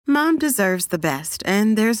Mom deserves the best,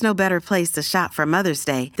 and there's no better place to shop for Mother's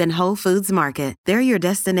Day than Whole Foods Market. They're your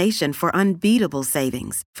destination for unbeatable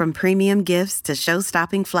savings, from premium gifts to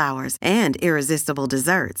show-stopping flowers and irresistible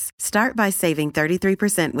desserts. Start by saving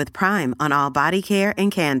 33% with Prime on all body care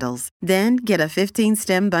and candles. Then get a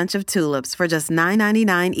 15-stem bunch of tulips for just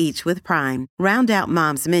 $9.99 each with Prime. Round out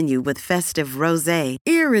Mom's menu with festive rosé,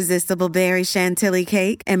 irresistible berry chantilly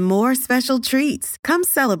cake, and more special treats. Come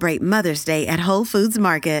celebrate Mother's Day at Whole Foods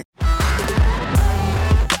Market.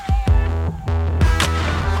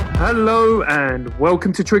 Hello and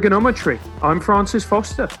welcome to Trigonometry. I'm Francis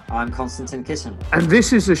Foster. I'm Konstantin Kitten. And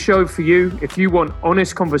this is a show for you if you want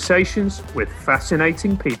honest conversations with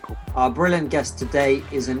fascinating people. Our brilliant guest today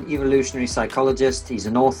is an evolutionary psychologist. He's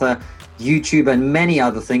an author, YouTuber, and many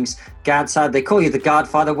other things. Saad, they call you the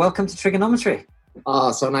Godfather. Welcome to Trigonometry.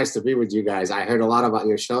 Oh, so nice to be with you guys. I heard a lot about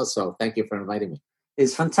your show, so thank you for inviting me.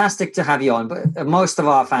 It's fantastic to have you on, but most of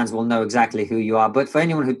our fans will know exactly who you are. But for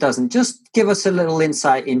anyone who doesn't, just give us a little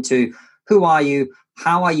insight into who are you,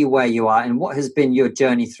 how are you where you are, and what has been your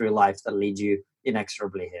journey through life that leads you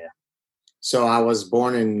inexorably here. So I was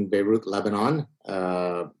born in Beirut, Lebanon,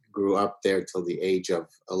 grew up there till the age of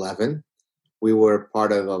 11. We were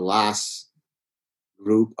part of the last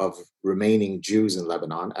group of remaining Jews in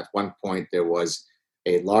Lebanon. At one point, there was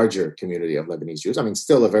a larger community of Lebanese Jews. I mean,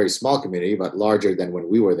 still a very small community, but larger than when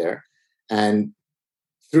we were there. And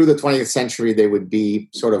through the 20th century, there would be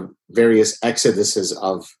sort of various exoduses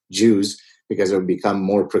of Jews because it would become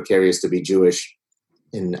more precarious to be Jewish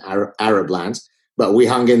in Arab lands. But we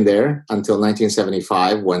hung in there until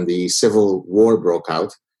 1975 when the Civil War broke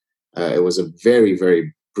out. It was a very,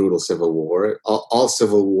 very brutal civil war. All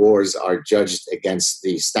civil wars are judged against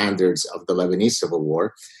the standards of the Lebanese Civil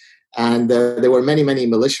War. And there were many, many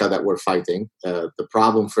militia that were fighting. The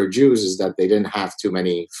problem for Jews is that they didn't have too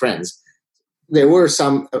many friends. There were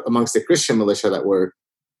some amongst the Christian militia that were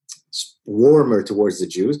warmer towards the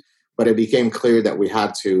Jews, but it became clear that we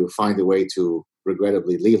had to find a way to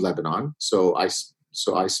regrettably leave Lebanon. So I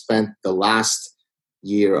spent the last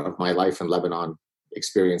year of my life in Lebanon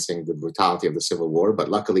experiencing the brutality of the Civil War, but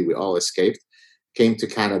luckily we all escaped. Came to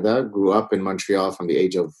Canada, grew up in Montreal from the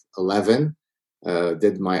age of 11,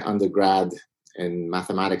 did my undergrad in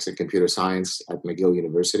mathematics and computer science at McGill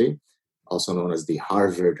University, also known as the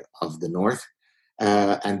Harvard of the North,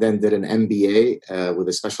 and then did an MBA with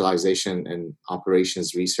a specialization in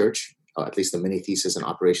operations research, or at least a mini thesis in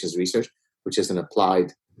operations research, which is an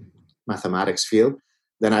applied mathematics field.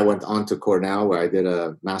 Then I went on to Cornell, where I did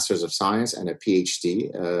a Master's of Science and a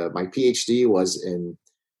PhD. My PhD was in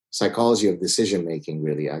psychology of decision-making,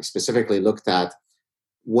 really. I specifically looked at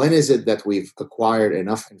when is it that we've acquired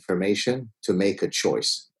enough information to make a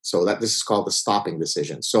choice? So that this is called the stopping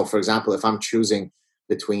decision. So, for example, if I'm choosing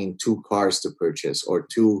between two cars to purchase or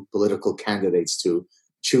two political candidates to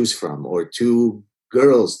choose from or two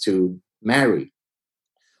girls to marry,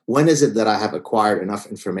 when is it that I have acquired enough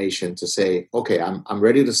information to say, okay, I'm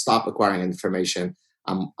ready to stop acquiring information.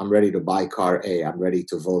 I'm ready to buy car A. I'm ready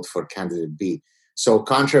to vote for candidate B. So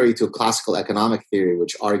contrary to classical economic theory,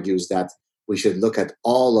 which argues that we should look at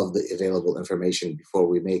all of the available information before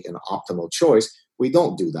we make an optimal choice, we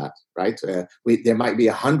don't do that, right? There might be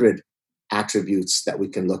 100 attributes that we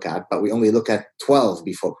can look at, but we only look at 12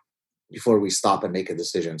 before we stop and make a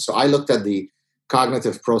decision. So I looked at the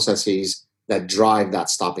cognitive processes that drive that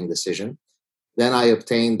stopping decision. Then I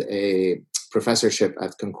obtained a professorship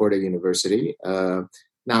at Concordia University.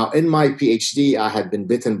 Now, in my PhD, I had been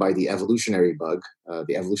bitten by the evolutionary bug,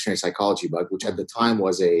 the evolutionary psychology bug, which at the time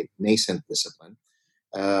was a nascent discipline.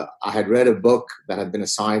 I had read a book that had been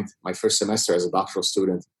assigned my first semester as a doctoral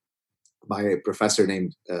student by a professor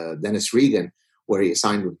named Dennis Regan, where he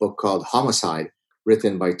assigned a book called Homicide,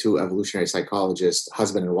 written by two evolutionary psychologists,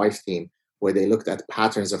 husband and wife team, where they looked at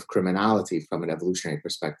patterns of criminality from an evolutionary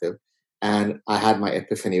perspective. And I had my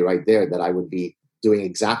epiphany right there that I would be doing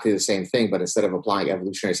exactly the same thing, but instead of applying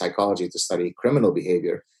evolutionary psychology to study criminal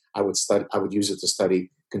behavior, I would use it to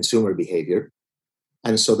study consumer behavior.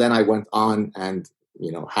 And so then I went on and,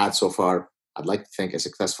 had so far, I'd like to think, a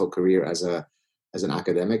successful career as an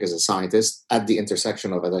academic, as a scientist at the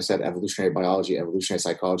intersection of, as I said, evolutionary biology, evolutionary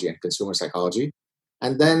psychology, and consumer psychology.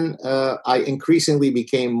 And then I increasingly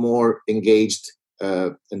became more engaged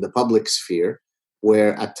in the public sphere,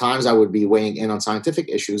 where at times I would be weighing in on scientific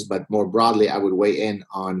issues, but more broadly, I would weigh in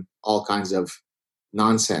on all kinds of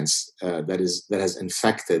nonsense that has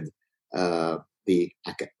infected the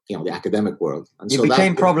academic world. And you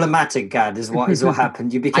became problematic, Gad, is what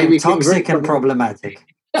happened. You became toxic and problematic.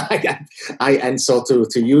 And so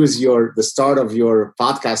to use the start of your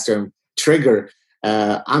podcast term, trigger,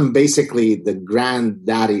 I'm basically the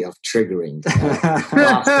granddaddy of triggering.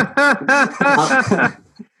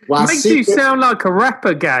 Makes you sound like a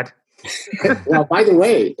rapper, Gad. Well, by the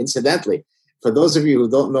way, incidentally, for those of you who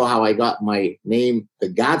don't know how I got my name, The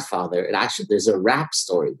Godfather, there's a rap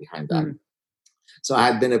story behind that. So I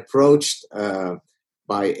had been approached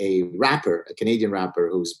by a rapper, a Canadian rapper,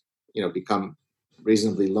 who's become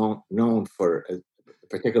reasonably known for a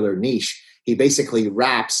particular niche. He basically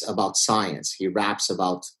raps about science. He raps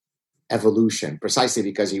about evolution, precisely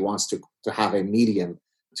because he wants to have a medium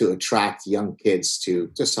to attract young kids to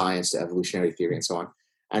science, to evolutionary theory, and so on.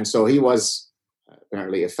 And so he was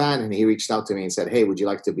apparently a fan, and he reached out to me and said, "Hey, would you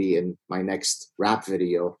like to be in my next rap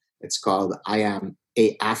video? It's called I Am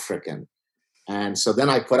a African." And so then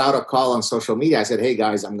I put out a call on social media. I said, "Hey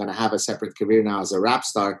guys, I'm going to have a separate career now as a rap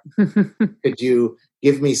star. Could you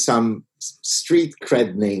give me some street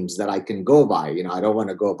cred names that I can go by? I don't want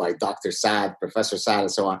to go by Dr. Saad, Professor Saad,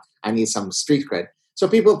 and so on. I need some street cred." So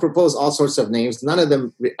people proposed all sorts of names. None of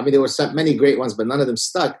them, there were many great ones, but none of them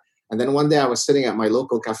stuck. And then one day I was sitting at my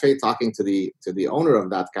local cafe talking to the owner of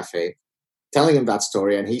that cafe, telling him that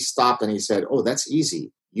story. And he stopped and he said, "Oh, that's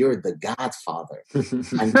easy. You're the Godfather."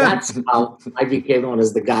 And that's how I became known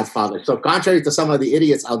as the Godfather. So contrary to some of the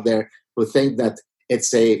idiots out there who think that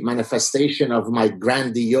it's a manifestation of my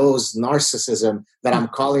grandiose narcissism that I'm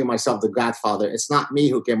calling myself the Godfather, it's not me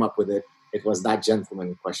who came up with it. It was that gentleman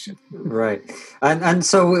in question. Right. And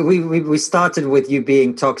so we started with you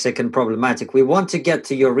being toxic and problematic. We want to get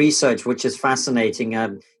to your research, which is fascinating.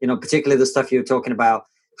 And, particularly the stuff you were talking about,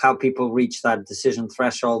 how people reach that decision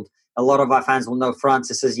threshold. A lot of our fans will know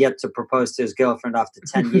Francis has yet to propose to his girlfriend after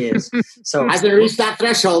 10 years. So hasn't reached that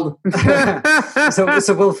threshold.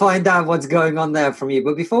 so we'll find out what's going on there from you.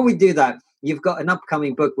 But before we do that, you've got an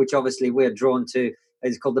upcoming book, which obviously we're drawn to.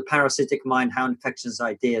 It's called The Parasitic Mind, How Infectious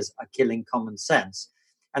Ideas Are Killing Common Sense.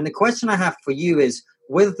 And the question I have for you is,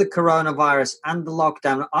 with the coronavirus and the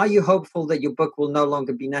lockdown, are you hopeful that your book will no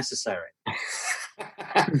longer be necessary?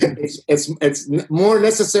 It's more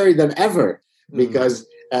necessary than ever, because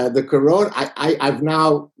the corona, I've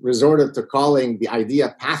now resorted to calling the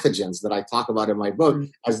idea pathogens that I talk about in my book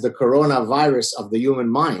as the coronavirus of the human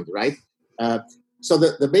mind, right? So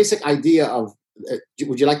the basic idea of,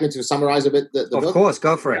 would you like me to summarize a bit the book? Of course,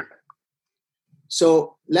 go for it.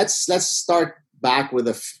 So let's start back with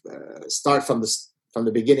start from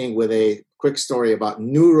the beginning with a quick story about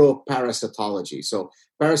neuroparasitology. So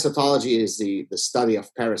parasitology is the study of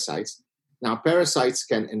parasites. Now, parasites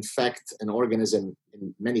can infect an organism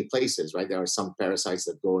in many places, right? There are some parasites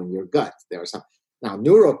that go in your gut. Now,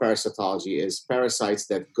 neuroparasitology is parasites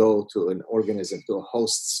that go to an organism, to a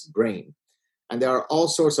host's brain. And there are all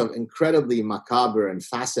sorts of incredibly macabre and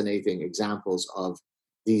fascinating examples of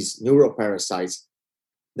these neuroparasites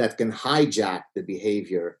that can hijack the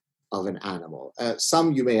behavior of an animal.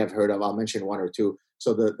 Some you may have heard of. I'll mention one or two.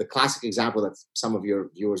 So the classic example that some of your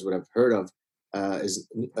viewers would have heard of is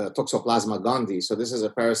Toxoplasma gondii. So this is a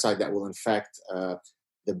parasite that will infect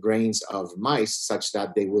the brains of mice such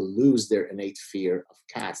that they will lose their innate fear of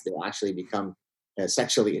cats. They will actually become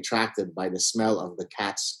sexually attracted by the smell of the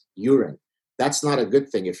cat's urine. That's not a good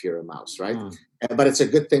thing if you're a mouse, right? But it's a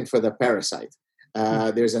good thing for the parasite.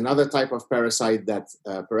 There's another type of parasite that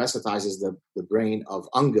parasitizes the brain of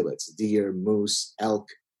ungulates, deer, moose, elk.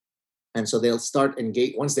 And so they'll start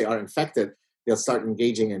once they are infected, they'll start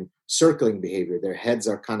engaging in circling behavior. Their heads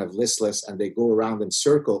are kind of listless and they go around in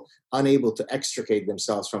circle, unable to extricate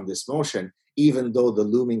themselves from this motion. Even though the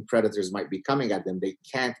looming predators might be coming at them, they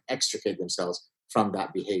can't extricate themselves from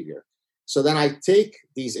that behavior. So then I take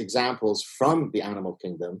these examples from the animal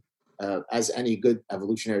kingdom, as any good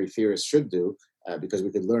evolutionary theorist should do, because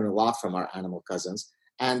we could learn a lot from our animal cousins.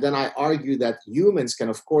 And then I argue that humans can,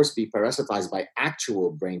 of course, be parasitized by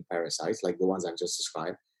actual brain parasites, like the ones I've just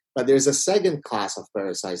described. But there's a second class of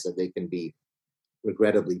parasites that they can be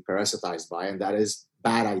regrettably parasitized by, and that is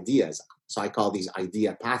bad ideas. So I call these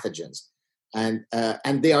idea pathogens. And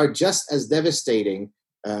they are just as devastating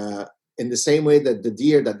in the same way that the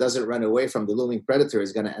deer that doesn't run away from the looming predator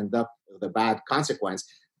is going to end up with a bad consequence.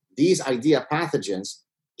 These idea pathogens,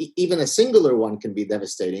 even a singular one can be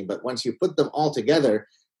devastating, but once you put them all together,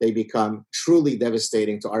 they become truly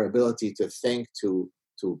devastating to our ability to think, to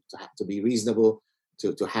be reasonable,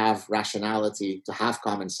 to have rationality, to have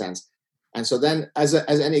common sense. And so then, as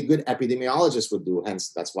any good epidemiologist would do,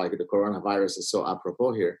 hence that's why the coronavirus is so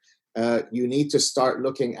apropos here, you need to start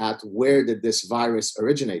looking at where did this virus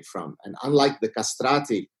originate from. And unlike the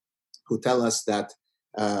castrati, who tell us that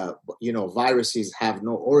viruses have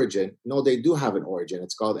no origin, no, they do have an origin.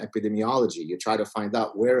 It's called epidemiology. You try to find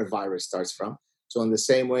out where a virus starts from. So in the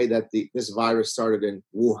same way that this virus started in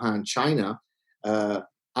Wuhan, China,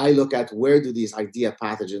 I look at where do these idea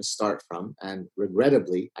pathogens start from. And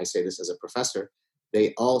regrettably, I say this as a professor,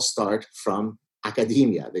 they all start from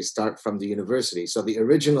academia. They start from the university. So the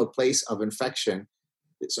original place of infection,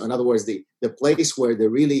 so in other words, the place where the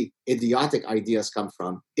really idiotic ideas come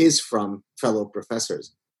from is from fellow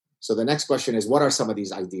professors. So the next question is, what are some of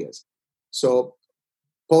these ideas? So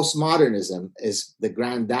postmodernism is the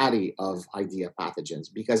granddaddy of idea pathogens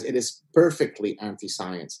because it is perfectly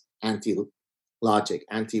anti-science, anti-logic,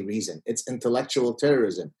 anti-reason. It's intellectual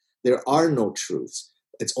terrorism. There are no truths.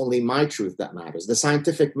 It's only my truth that matters. The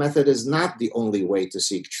scientific method is not the only way to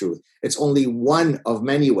seek truth. It's only one of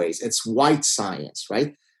many ways. It's white science,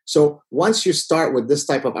 right? So once you start with this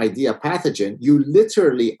type of idea pathogen, you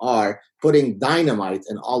literally are putting dynamite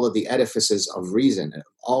in all of the edifices of reason, and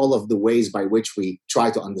all of the ways by which we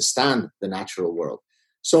try to understand the natural world.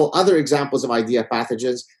 So other examples of idea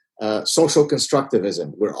pathogens, social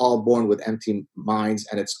constructivism. We're all born with empty minds,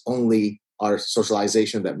 and it's only our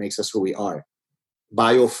socialization that makes us who we are.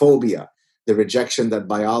 Biophobia, the rejection that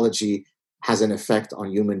biology has an effect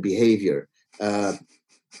on human behavior.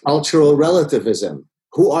 Cultural relativism.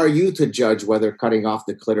 Who are you to judge whether cutting off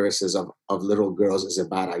the clitorises of little girls is a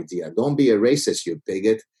bad idea? Don't be a racist, you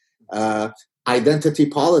bigot. Identity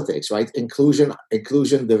politics, right? Inclusion,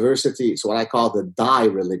 diversity. So what I call the die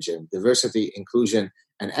religion, diversity, inclusion,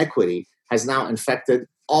 and equity has now infected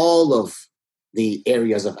all of the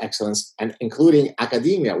areas of excellence, and including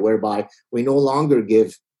academia, whereby we no longer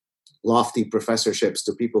give lofty professorships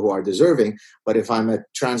to people who are deserving. But if I'm a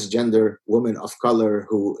transgender woman of color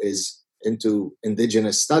who is into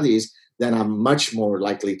indigenous studies, then I'm much more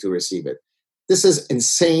likely to receive it. This is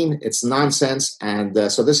insane. It's nonsense. And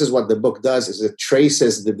so this is what the book does, is it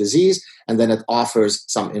traces the disease and then it offers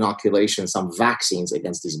some inoculation, some vaccines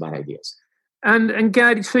against these bad ideas. And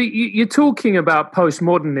Gad, so you're talking about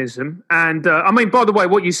postmodernism. And I mean, by the way,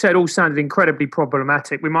 what you said all sounded incredibly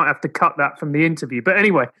problematic. We might have to cut that from the interview. But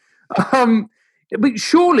anyway, but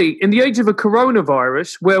surely in the age of a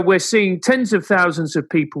coronavirus where we're seeing tens of thousands of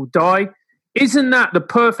people die, isn't that the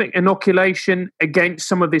perfect inoculation against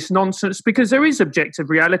some of this nonsense? Because there is objective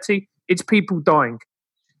reality. It's people dying.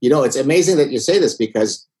 You know, it's amazing that you say this,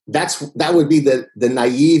 because that would be the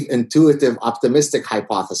naive, intuitive, optimistic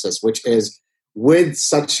hypothesis, which is with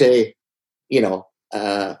such a,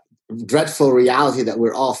 dreadful reality that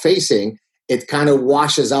we're all facing, it kind of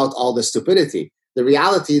washes out all the stupidity. The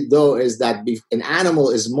reality, though, is that an animal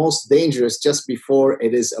is most dangerous just before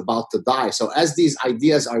it is about to die. So as these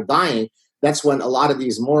ideas are dying, that's when a lot of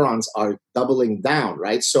these morons are doubling down,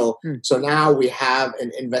 right? So now we have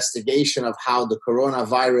an investigation of how the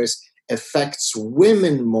coronavirus affects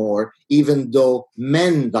women more, even though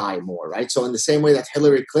men die more, right? So in the same way that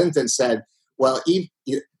Hillary Clinton said, well,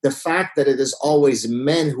 the fact that it is always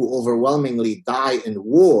men who overwhelmingly die in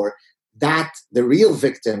war, that the real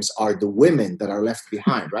victims are the women that are left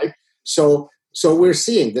behind, right? So we're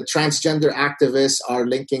seeing the transgender activists are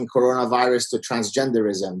linking coronavirus to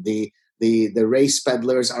transgenderism. The race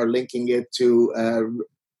peddlers are linking it to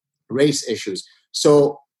race issues.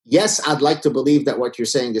 So yes, I'd like to believe that what you're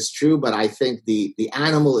saying is true, but I think the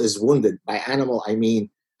animal is wounded. By animal, I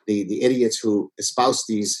mean the idiots who espouse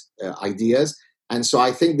these ideas. And so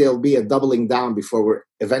I think there'll be a doubling down before we're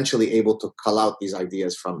eventually able to cull out these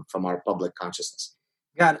ideas from our public consciousness.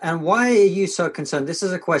 God, and why are you so concerned? This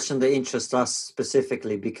is a question that interests us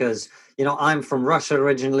specifically because, I'm from Russia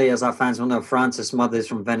originally, as our fans will know. Francis' mother is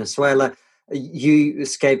from Venezuela. You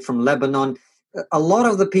escaped from Lebanon. A lot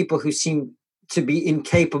of the people who seem to be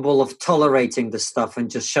incapable of tolerating this stuff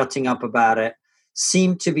and just shutting up about it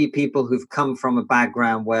seem to be people who've come from a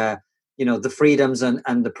background where, the freedoms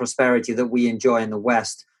and the prosperity that we enjoy in the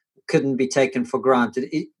West couldn't be taken for granted.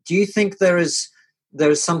 Do you think there is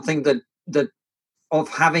something that of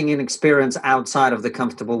having an experience outside of the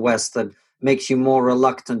comfortable West that makes you more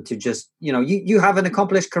reluctant to just, you have an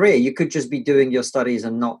accomplished career. You could just be doing your studies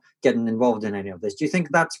and not getting involved in any of this. Do you think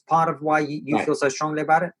that's part of why you feel so strongly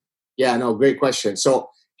about it? Yeah, no, great question. So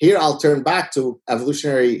here I'll turn back to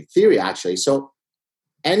evolutionary theory, actually. So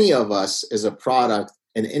any of us is a product,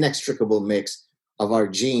 an inextricable mix of our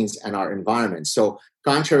genes and our environment. So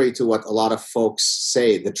contrary to what a lot of folks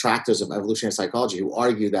say, the detractors of evolutionary psychology who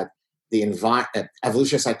argue that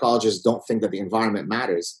evolutionary psychologists don't think that the environment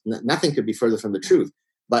matters, nothing could be further from the truth.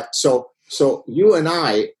 But so you and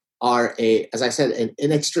I are as I said, an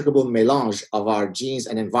inextricable melange of our genes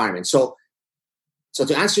and environment. So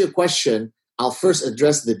to answer your question, I'll first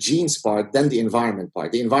address the genes part, then the environment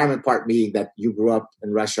part. The environment part meaning that you grew up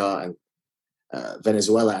in Russia and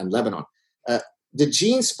Venezuela and Lebanon. the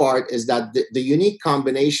genes part is that the unique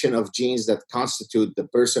combination of genes that constitute the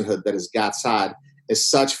personhood that is Gad Saad is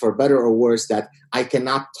such, for better or worse, that I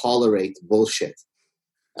cannot tolerate bullshit.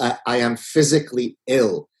 I am physically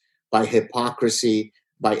ill by hypocrisy,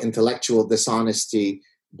 by intellectual dishonesty,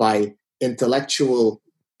 by intellectual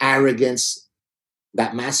arrogance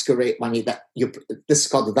that masquerade. This is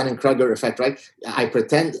called the Dunning-Kruger effect, right? I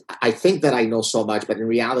think that I know so much, but in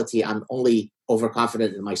reality, I'm only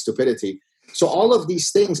overconfident in my stupidity. So all of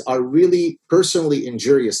these things are really personally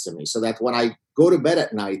injurious to me, so that when I go to bed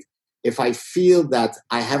at night, if I feel that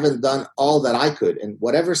I haven't done all that I could in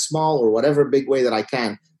whatever small or whatever big way that I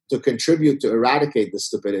can to contribute to eradicate the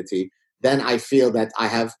stupidity, then I feel that I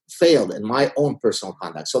have failed in my own personal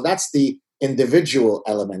conduct. So that's the individual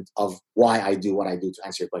element of why I do what I do, to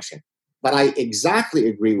answer your question. But I exactly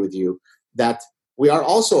agree with you that we are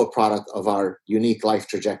also a product of our unique life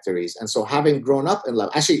trajectories. And so having grown up in love,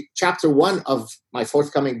 actually, chapter 1 of my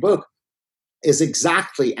forthcoming book is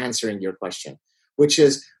exactly answering your question, which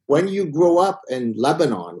is when you grow up in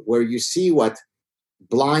Lebanon, where you see what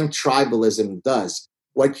blind tribalism does,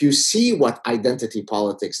 what you see what identity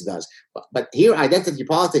politics does. But here, identity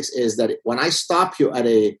politics is that when I stop you at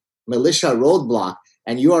a militia roadblock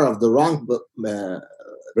and you are of the wrong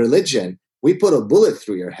religion, we put a bullet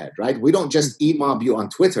through your head, right? We don't just e-mob you on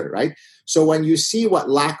Twitter, right? So when you see what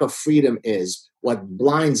lack of freedom is, what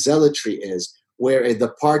blind zealotry is, where a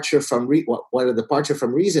departure from what a departure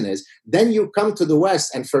from reason is, then you come to the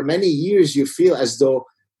West, and for many years you feel as though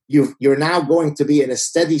you're now going to be in a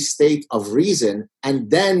steady state of reason, and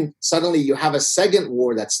then suddenly you have a second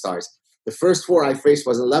war that starts. The first war I faced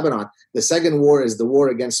was in Lebanon. The second war is the war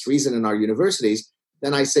against reason in our universities.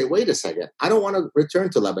 Then I say, wait a second, I don't want to return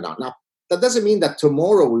to Lebanon. Now, that doesn't mean that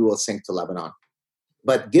tomorrow we will sink to Lebanon,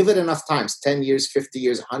 but give it enough times, 10 years, 50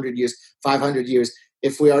 years, 100 years, 500 years.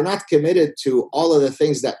 If we are not committed to all of the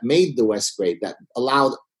things that made the West great, that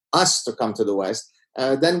allowed us to come to the West,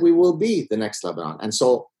 then we will be the next Lebanon. And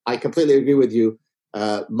so I completely agree with you.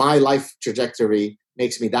 My life trajectory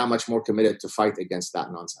makes me that much more committed to fight against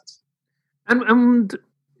that nonsense. And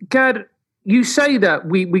Gad, you say that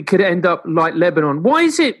we could end up like Lebanon. Why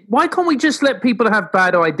can't we just let people have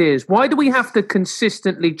bad ideas? Why do we have to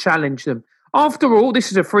consistently challenge them? After all, this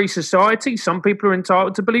is a free society. Some people are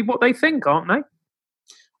entitled to believe what they think, aren't they?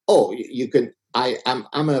 Oh, you can.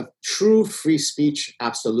 I'm a true free speech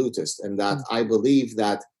absolutist in that I believe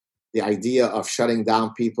that the idea of shutting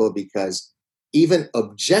down people because even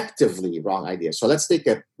objectively wrong ideas. So let's take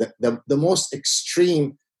the most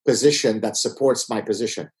extreme position that supports my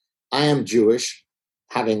position. I am Jewish,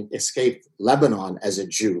 having escaped Lebanon as a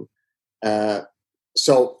Jew.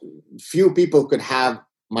 So few people could have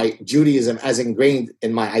my Judaism as ingrained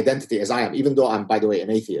in my identity as I am, even though I'm, by the way, an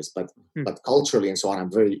atheist, but culturally and so on,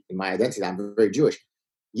 in my identity, I'm very Jewish.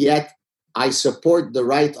 Yet I support the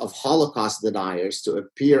right of Holocaust deniers to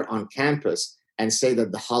appear on campus and say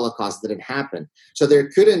that the Holocaust didn't happen. So there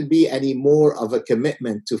couldn't be any more of a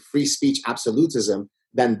commitment to free speech absolutism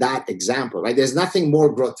than that example, right? There's nothing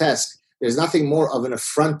more grotesque. There's nothing more of an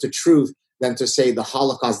affront to truth than to say the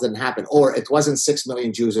Holocaust didn't happen, or it wasn't 6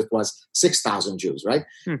 million Jews, it was 6,000 Jews, right?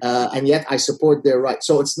 And yet I support their right.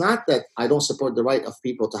 So it's not that I don't support the right of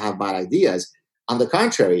people to have bad ideas. On the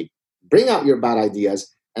contrary, bring out your bad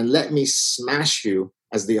ideas and let me smash you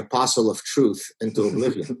as the apostle of truth into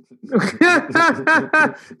oblivion.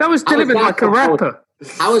 That was delivered like a rapper.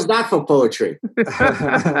 How is that for poetry?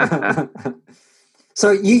 So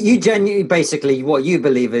you genuinely, basically, what you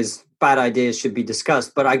believe is bad ideas should be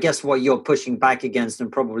discussed. But I guess what you're pushing back against,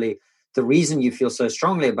 and probably the reason you feel so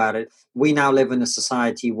strongly about it, we now live in a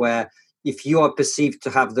society where if you are perceived to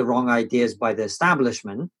have the wrong ideas by the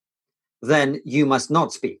establishment, then you must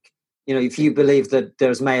not speak. You know, if you believe that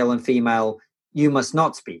there's male and female, you must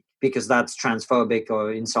not speak because that's transphobic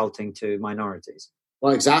or insulting to minorities.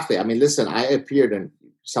 Well, exactly. I mean, listen, I appeared, and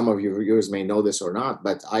some of your viewers may know this or not,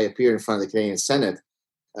 but I appeared in front of the Canadian Senate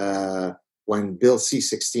when Bill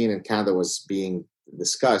C-16 in Canada was being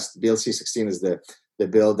discussed. Bill C-16 is the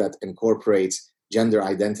bill that incorporates gender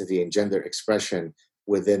identity and gender expression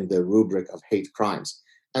within the rubric of hate crimes.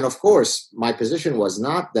 And of course, my position was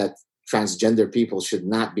not that transgender people should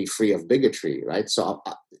not be free of bigotry, right? So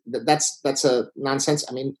that's a nonsense.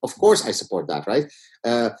 I mean, of course I support that, right?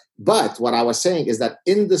 But what I was saying is that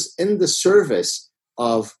in the service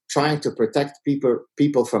of trying to protect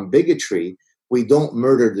people from bigotry, we don't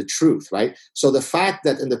murder the truth, right? So the fact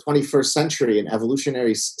that in the 21st century, an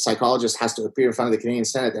evolutionary psychologist has to appear in front of the Canadian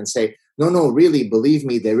Senate and say, no, really, believe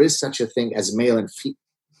me, there is such a thing as male and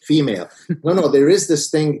female. No, there is this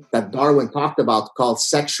thing that Darwin talked about called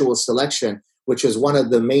sexual selection, which is one of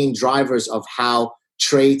the main drivers of how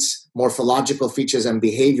traits, morphological features, and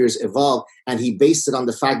behaviors evolve. And he based it on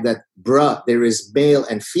the fact that, there is male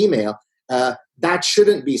and female. That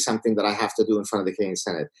shouldn't be something that I have to do in front of the Canadian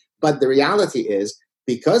Senate. But the reality is,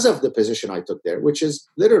 because of the position I took there, which is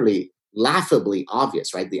literally laughably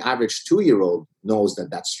obvious, right? The average 2-year-old knows that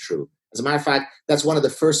that's true. As a matter of fact, that's one of the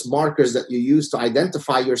first markers that you use to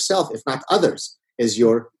identify yourself, if not others, is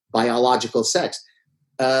your biological sex.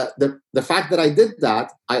 The fact that I did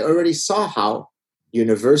that, I already saw how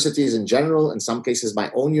universities in general, in some cases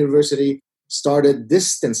my own university, started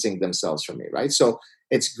distancing themselves from me, right? So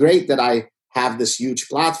it's great that I have this huge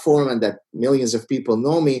platform and that millions of people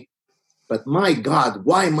know me, but my God,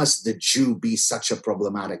 why must the Jew be such a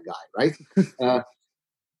problematic guy, right?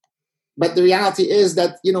 But the reality is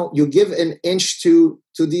that, you give an inch to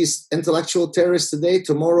these intellectual terrorists today,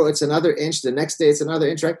 tomorrow it's another inch, the next day it's another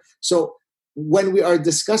inch, right? So when we are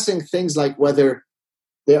discussing things like whether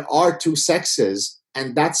there are two sexes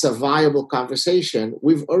and that's a viable conversation,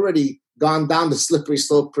 we've already gone down the slippery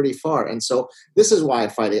slope pretty far. And so this is why I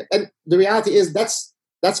fight it. And the reality is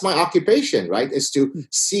that's my occupation, right? Is to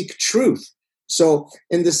seek truth. So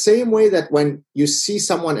in the same way that when you see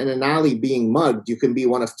someone in an alley being mugged, you can be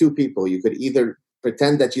one of two people. You could either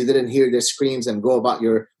pretend that you didn't hear their screams and go about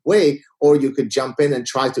your way, or you could jump in and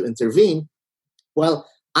try to intervene. Well,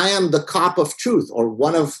 I am the cop of truth, or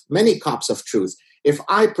one of many cops of truth. If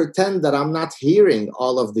I pretend that I'm not hearing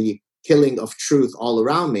all of the killing of truth all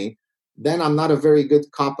around me, then I'm not a very good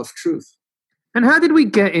cop of truth. And how did we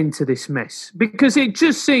get into this mess? Because it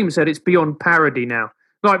just seems that it's beyond parody now.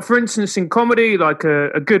 Like, for instance, in comedy, like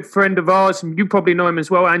a good friend of ours, and you probably know him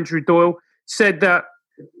as well, Andrew Doyle, said that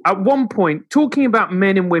at one point, talking about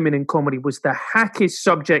men and women in comedy was the hackiest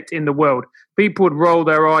subject in the world. People would roll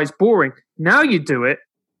their eyes, boring. Now you do it,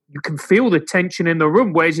 you can feel the tension in the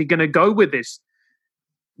room. Where's he going to go with this?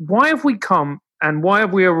 Why have we come and why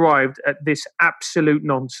have we arrived at this absolute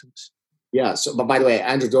nonsense? Yeah. So, but by the way,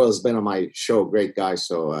 Andrew Doyle has been on my show. Great guy.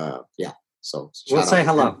 So, yeah. So we'll say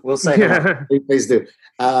hello. We'll say hello. Please do.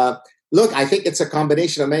 Look, I think it's a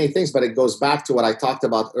combination of many things, but it goes back to what I talked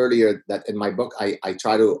about earlier, that in my book, I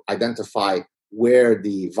try to identify where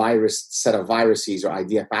the set of viruses or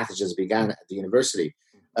idea pathogens began at the university.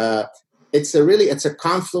 It's a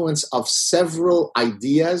confluence of several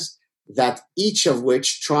ideas that each of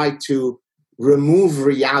which try to remove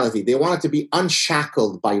reality. They want it to be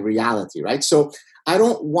unshackled by reality, right? So I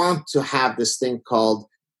don't want to have this thing called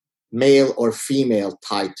male or female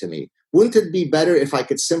tied to me. Wouldn't it be better if I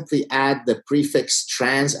could simply add the prefix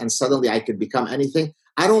trans and suddenly I could become anything?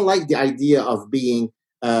 I don't like the idea of being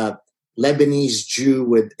a Lebanese Jew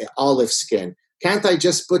with olive skin. Can't I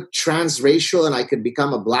just put transracial and I could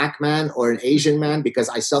become a black man or an Asian man because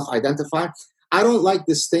I self-identify? I don't like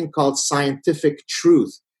this thing called scientific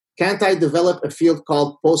truth. Can't I develop a field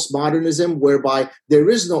called postmodernism whereby there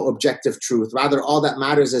is no objective truth? Rather, all that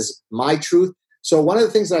matters is my truth. So one of the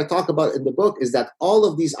things that I talk about in the book is that all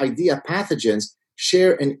of these idea pathogens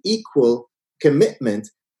share an equal commitment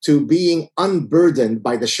to being unburdened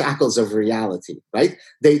by the shackles of reality, right?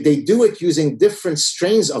 They do it using different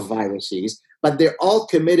strains of viruses, but they're all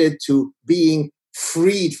committed to being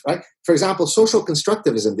freed, right? For example, social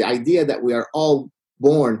constructivism, the idea that we are all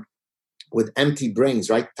born with empty brains,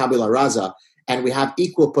 right? Tabula rasa, and we have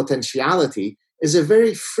equal potentiality is a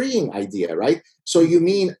very freeing idea, right? So you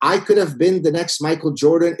mean I could have been the next Michael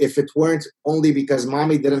Jordan if it weren't only because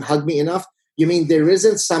mommy didn't hug me enough? You mean there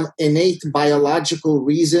isn't some innate biological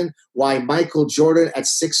reason why Michael Jordan at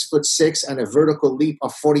 6'6" and a vertical leap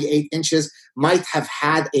of 48 inches might have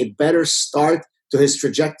had a better start to his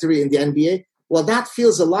trajectory in the NBA? Well, that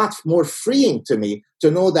feels a lot more freeing to me to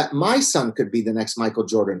know that my son could be the next Michael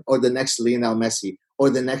Jordan or the next Lionel Messi or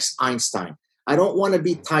the next Einstein. I don't want to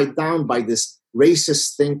be tied down by this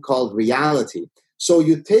racist thing called reality. So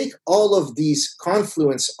you take all of these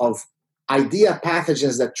confluence of idea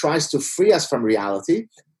pathogens that tries to free us from reality,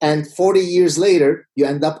 and 40 years later, you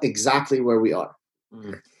end up exactly where we are.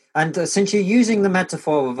 Mm. And since you're using the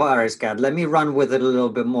metaphor of a virus, Gad, let me run with it a little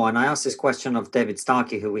bit more. And I asked this question of David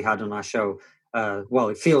Starkey, who we had on our show. Well,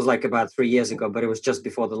 it feels like about 3 years ago, but it was just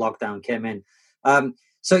before the lockdown came in.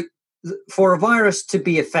 So for a virus to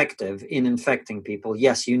be effective in infecting people,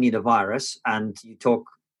 yes, you need a virus. And you talk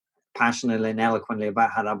passionately and eloquently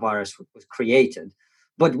about how that virus was created.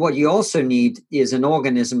 But what you also need is an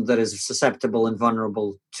organism that is susceptible and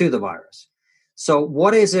vulnerable to the virus. So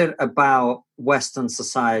what is it about Western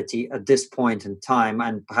society at this point in time,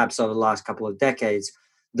 and perhaps over the last couple of decades,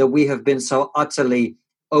 that we have been so utterly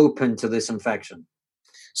open to this infection?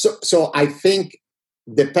 So I think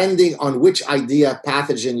depending on which idea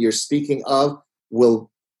pathogen you're speaking of, will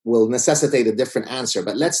necessitate a different answer.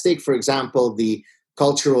 But let's take, for example, the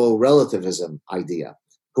cultural relativism idea.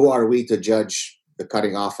 Who are we to judge the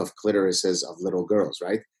cutting off of clitorises of little girls,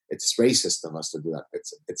 right? It's racist of us to do that.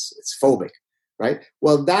 It's phobic, right?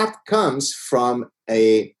 Well, that comes from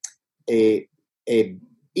a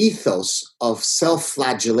ethos of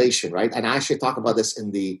self-flagellation, right? And I actually talk about this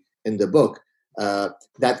in the book,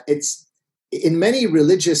 that it's in many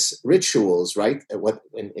religious rituals, right? What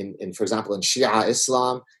in for example, in Shia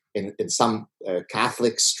Islam, in some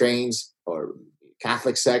Catholic strains or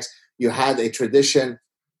Catholic sects, you had a tradition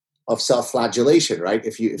of self-flagellation, right?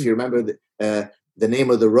 If you remember the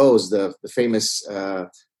Name of the Rose, the famous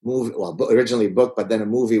movie, well, originally book, but then a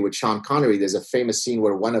movie with Sean Connery, there's a famous scene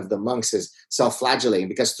where one of the monks is self-flagellating,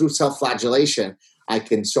 because through self-flagellation, I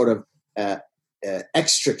can sort of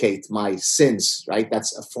extricate my sins, right?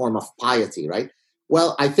 That's a form of piety, right?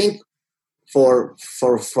 Well, I think for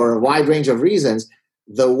a wide range of reasons,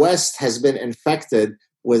 the West has been infected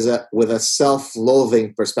with a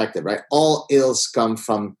self-loathing perspective, right? All ills come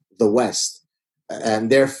from the West.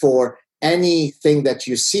 And therefore, anything that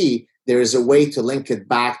you see, there is a way to link it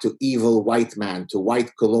back to evil white man, to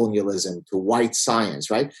white colonialism, to white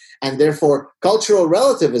science, right? And therefore, cultural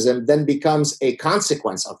relativism then becomes a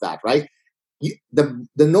consequence of that, right? The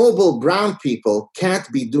noble brown people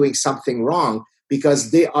can't be doing something wrong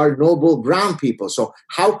because they are noble brown people. So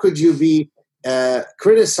how could you be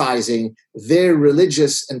criticizing their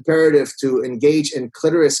religious imperative to engage in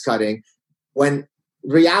clitoris cutting when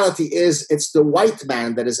reality is it's the white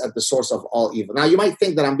man that is at the source of all evil? Now, you might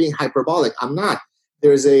think that I'm being hyperbolic. I'm not.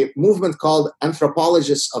 There is a movement called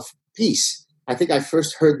anthropologists of peace. I think I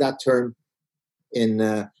first heard that term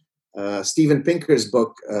in Steven Pinker's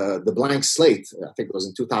book, The Blank Slate. I think it was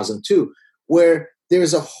in 2002, where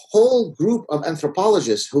there's a whole group of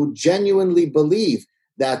anthropologists who genuinely believe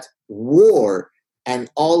that war and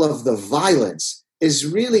all of the violence is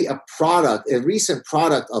really a recent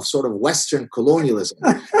product of sort of Western colonialism.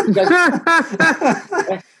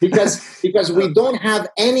 because we don't have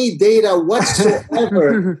any data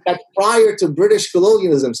whatsoever that prior to British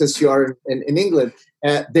colonialism, since you are in England,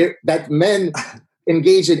 that men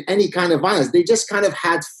engage in any kind of violence. They just kind of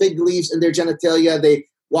had fig leaves in their genitalia. They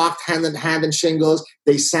walked hand in hand in shingles.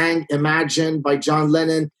 They sang Imagine by John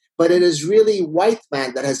Lennon. But it is really white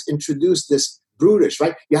man that has introduced this brutish,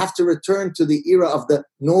 right? You have to return to the era of the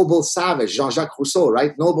noble savage, Jean-Jacques Rousseau,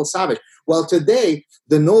 right? Noble savage. Well, today,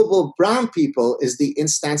 the noble brown people is the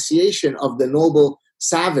instantiation of the noble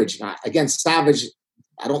savage. Now, again, savage,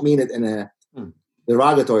 I don't mean it in a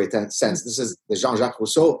derogatory sense. This is the Jean-Jacques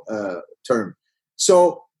Rousseau term.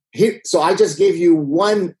 So I just gave you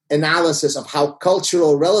one analysis of how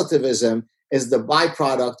cultural relativism is the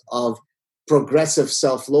byproduct of progressive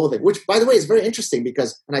self-loathing, which, by the way, is very interesting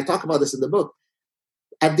because, and I talk about this in the book,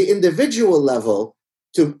 at the individual level,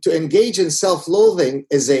 to engage in self-loathing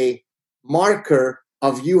is a marker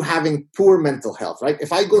of you having poor mental health, right?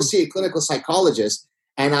 If I go see a clinical psychologist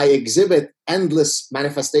and I exhibit endless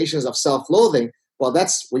manifestations of self-loathing, well,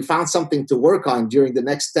 we found something to work on during the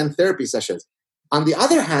next 10 therapy sessions. On the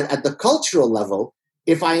other hand, at the cultural level,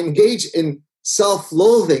 if I engage in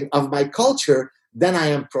self-loathing of my culture, then I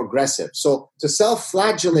am progressive. So to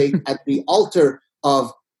self-flagellate at the altar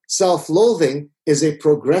of self-loathing is a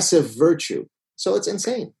progressive virtue. So it's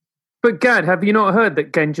insane. But Gad, have you not heard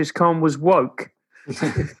that Genghis Khan was woke? He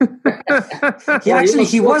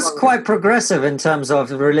was quite progressive in terms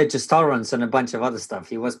of religious tolerance and a bunch of other stuff.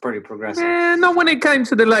 He was pretty progressive. Not when it came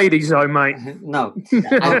to the ladies, though, mate. No.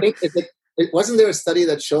 I think it wasn't there a study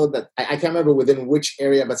that showed that, I can't remember within which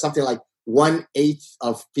area, but something like 1/8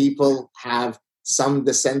 of people have some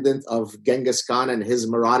descendant of Genghis Khan and his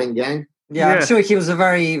marauding gang. Yeah, I'm sure he was a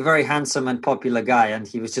very, very handsome and popular guy, and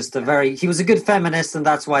he was just he was a good feminist, and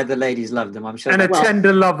that's why the ladies loved him, I'm sure. And a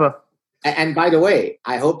tender lover. And by the way,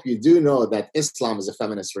 I hope you do know that Islam is a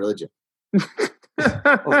feminist religion.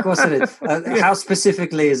 Of course it is. How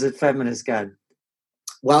specifically is it feminist, Gad?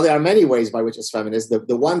 Well, there are many ways by which it's feminist.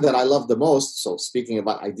 The one that I love the most, so speaking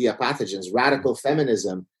about idea pathogens, radical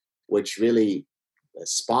feminism, which really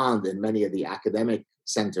spawned in many of the academic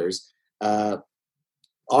centers,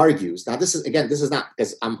 argues. Now, this is not,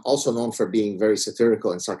 because I'm also known for being very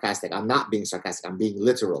satirical and sarcastic. I'm not being sarcastic. I'm being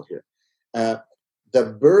literal here. The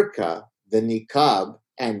burqa, the niqab,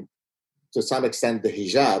 and to some extent the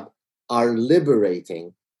hijab are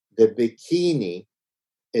liberating. The bikini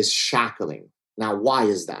is shackling. Now, why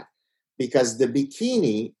is that? Because the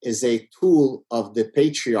bikini is a tool of the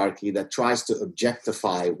patriarchy that tries to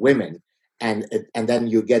objectify women. and then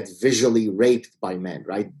you get visually raped by men,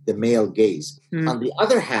 right? The male gaze. On the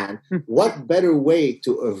other hand, what better way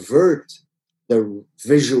to avert the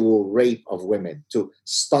visual rape of women, to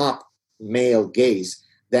stop male gaze,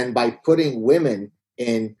 than by putting women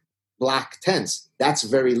in black tents? That's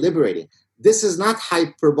very liberating. This is not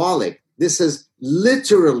hyperbolic. This is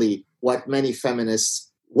literally what many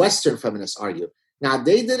feminists, Western feminists, argue. Now,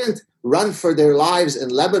 they didn't run for their lives in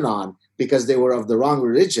Lebanon because they were of the wrong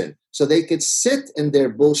religion. So they could sit in their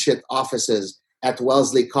bullshit offices at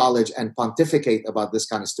Wellesley College and pontificate about this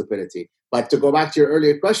kind of stupidity. But to go back to your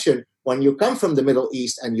earlier question, when you come from the Middle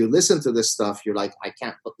East and you listen to this stuff, you're like, I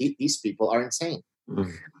can't believe these people are insane.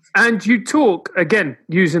 And you talk, again,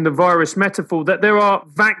 using the virus metaphor, that there are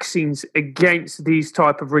vaccines against these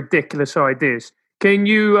type of ridiculous ideas. Can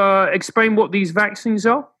you explain what these vaccines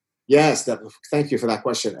are? Yes, thank you for that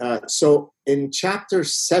question. So in chapter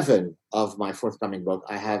 7 of my forthcoming book,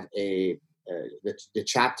 I have the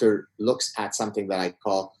chapter looks at something that I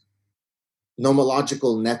call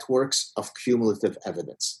nomological networks of cumulative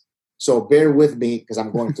evidence. So bear with me because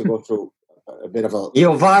I'm going to go through a bit of a...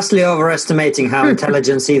 You're vastly overestimating how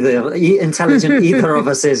intelligent either of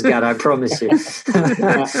us is, Gad, I promise you.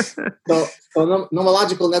 So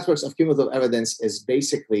nomological networks of cumulative evidence is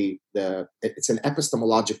basically it's an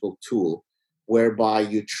epistemological tool whereby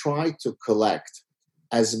you try to collect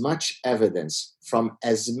as much evidence from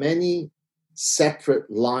as many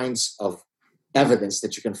separate lines of evidence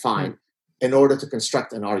that you can find in order to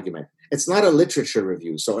construct an argument. It's not a literature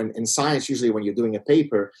review. So in science, usually when you're doing a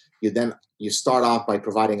paper, you start off by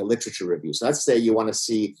providing a literature review. So let's say you want to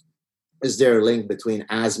see, is there a link between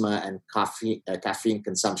asthma and caffeine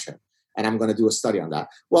consumption? And I'm going to do a study on that.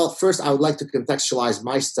 Well, first, I would like to contextualize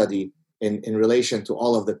my study in relation to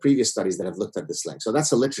all of the previous studies that have looked at this link. So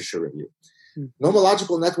that's a literature review.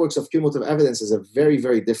 Nomological networks of cumulative evidence is a very,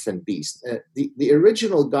 very different beast. The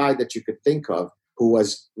original guy that you could think of, who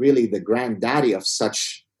was really the granddaddy of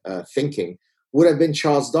such thinking, would have been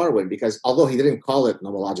Charles Darwin, because although he didn't call it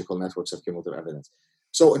nomological networks of cumulative evidence.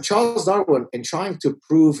 So Charles Darwin, in trying to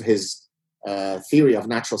prove his theory of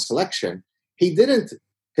natural selection, he didn't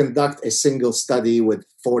conduct a single study with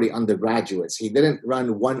 40 undergraduates. He didn't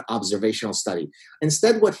run one observational study.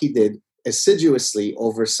 Instead, what he did assiduously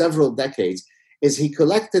over several decades is he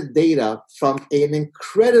collected data from an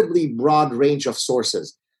incredibly broad range of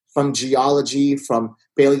sources, from geology, from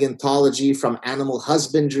paleontology, from animal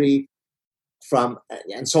husbandry,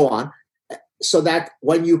 and so on, so that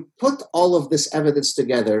when you put all of this evidence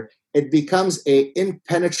together, it becomes an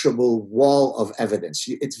impenetrable wall of evidence.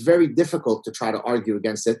 It's very difficult to try to argue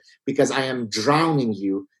against it because I am drowning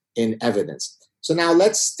you in evidence. So now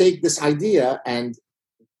let's take this idea and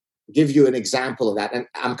give you an example of that. And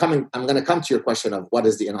I'm going to come to your question of what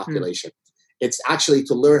is the inoculation. It's actually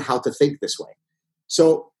to learn how to think this way.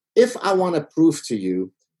 So if I want to prove to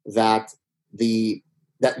you that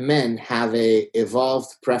men have a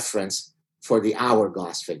evolved preference for the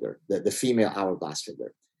hourglass figure, the female hourglass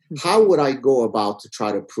figure, how would I go about to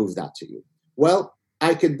try to prove that to you? Well,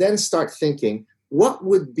 I could then start thinking, what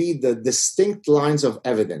would be the distinct lines of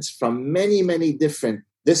evidence from many, many different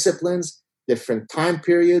disciplines, different time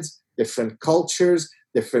periods, different cultures,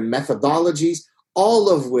 different methodologies, all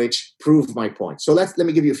of which prove my point. So let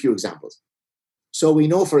me give you a few examples. So we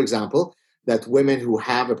know, for example, that women who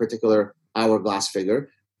have a particular hourglass figure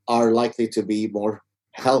are likely to be more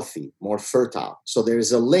healthy, more fertile. So there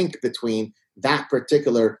is a link between that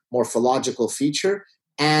particular morphological feature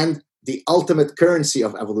and the ultimate currency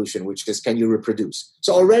of evolution, which is, can you reproduce?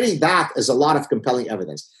 So already that is a lot of compelling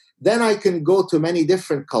evidence. Then I can go to many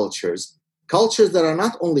different cultures that are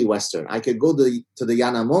not only Western. I could go to the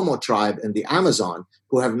Yanomamo tribe in the Amazon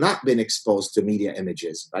who have not been exposed to media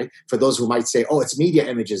images, right? For those who might say, oh, it's media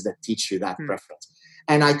images that teach you that preference.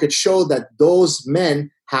 And I could show that those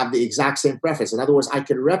men have the exact same preference. In other words, I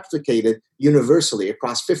could replicate it universally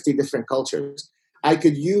across 50 different cultures. I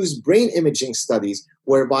could use brain imaging studies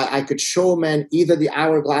whereby I could show men either the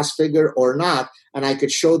hourglass figure or not, and I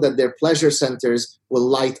could show that their pleasure centers will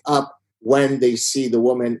light up when they see the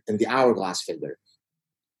woman in the hourglass figure.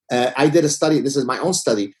 I did a study, this is my own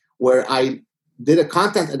study, where I did a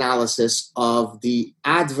content analysis of the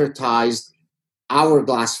advertised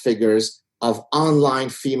hourglass figures of online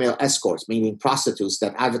female escorts, meaning prostitutes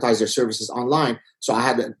that advertise their services online. So I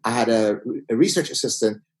had a research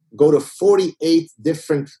assistant go to 48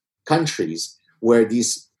 different countries where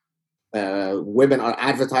these women are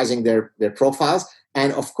advertising their profiles.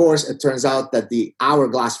 And of course, it turns out that the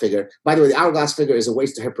hourglass figure, by the way, the hourglass figure is a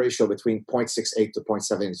waist to hip ratio between 0.68 to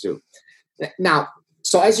 0.72. Now,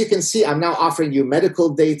 So as you can see, I'm now offering you medical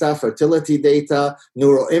data, fertility data,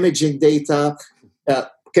 neuroimaging data,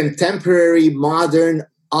 contemporary, modern,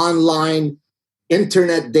 online,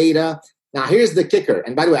 internet data. Now, here's the kicker.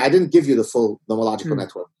 And by the way, I didn't give you the full nomological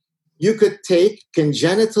network. You could take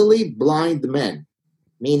congenitally blind men,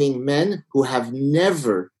 meaning men who have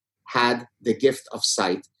never had the gift of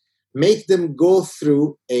sight, make them go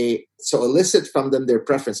through so elicit from them their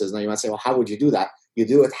preferences. Now, you might say, well, how would you do that? You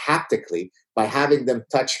do it haptically by having them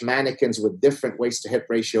touch mannequins with different waist to hip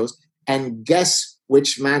ratios and guess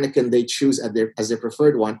which mannequin they choose as their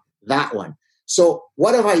preferred one, that one. So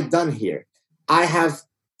what have I done here? I have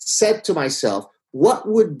said to myself, what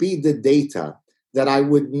would be the data that I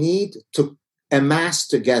would need to amass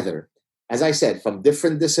together? As I said, from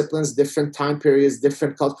different disciplines, different time periods,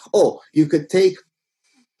 different cultures. Oh, you could take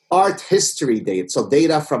art history data, so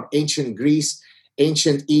data from ancient Greece,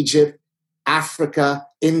 ancient Egypt, Africa,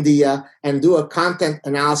 India, and do a content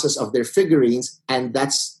analysis of their figurines, and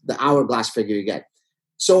that's the hourglass figure you get.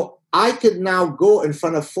 So I could now go in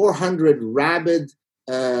front of 400 rabid,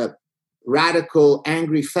 radical,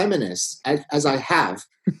 angry feminists, as I have,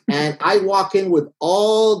 and I walk in with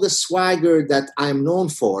all the swagger that I'm known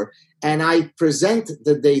for, and I present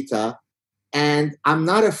the data, and I'm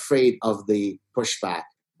not afraid of the pushback.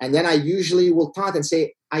 And then I usually will taunt and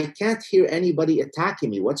say, I can't hear anybody attacking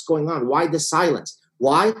me. What's going on? Why the silence?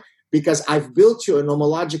 Why? Because I've built you a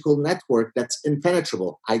nomological network that's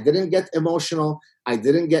impenetrable. I didn't get emotional. I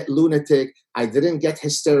didn't get lunatic. I didn't get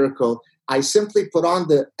hysterical. I simply put on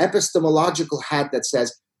the epistemological hat that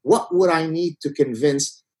says, what would I need to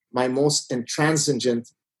convince my most intransigent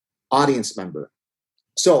audience member?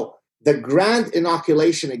 So the grand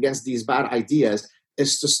inoculation against these bad ideas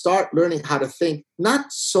is to start learning how to think, not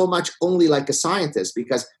so much only like a scientist,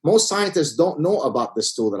 because most scientists don't know about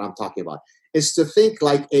this tool that I'm talking about, is to think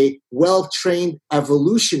like a well-trained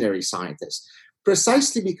evolutionary scientist,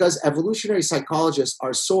 precisely because evolutionary psychologists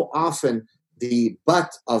are so often the butt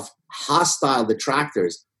of hostile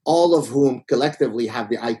detractors, all of whom collectively have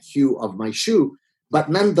the IQ of my shoe, but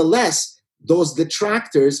nonetheless, those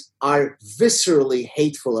detractors are viscerally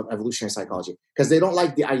hateful of evolutionary psychology because they don't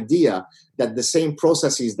like the idea that the same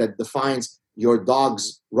processes that defines your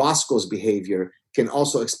dog's Roscoe's behavior can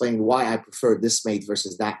also explain why I prefer this mate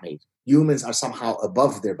versus that mate. Humans are somehow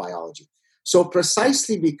above their biology. So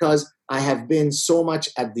precisely because I have been so much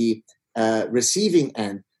at the receiving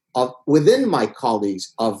end of within my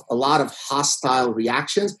colleagues of a lot of hostile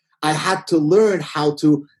reactions, I had to learn how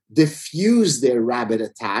to diffuse their rabid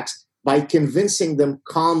attacks by convincing them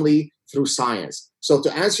calmly through science. So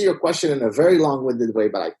to answer your question in a very long-winded way,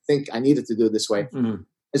 but I think I needed to do it this way,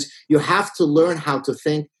 is you have to learn how to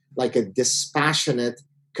think like a dispassionate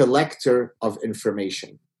collector of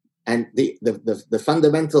information. And the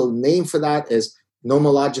fundamental name for that is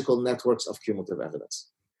nomological networks of cumulative evidence.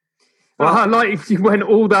 Well, I like if you went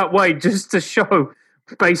all that way just to show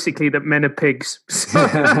basically that men are pigs.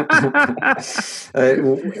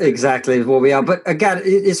 Exactly what we are. But again,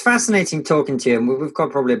 it's fascinating talking to you, and we've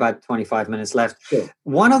got probably about 25 minutes left. Sure.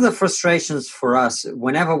 One of the frustrations for us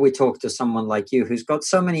whenever we talk to someone like you who's got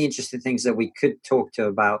so many interesting things that we could talk to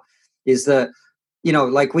about is that, you know,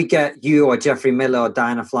 like we get you or Jeffrey Miller or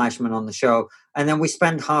Diana Fleischman on the show, and then we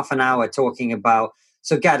spend half an hour talking about,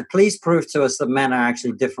 so Gad, please prove to us that men are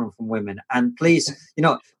actually different from women. And please, you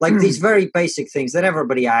know, like these very basic things that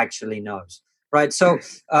everybody actually knows, right? So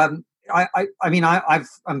I'm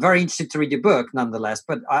very interested to read your book nonetheless,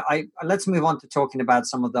 but let's move on to talking about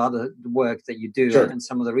some of the other work that you do. Sure. And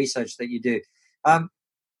some of the research that you do.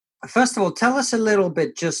 First of all, tell us a little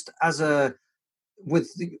bit just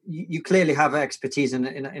you clearly have expertise in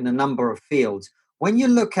a number of fields. When you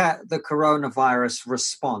look at the coronavirus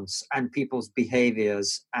response and people's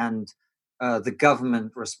behaviors and the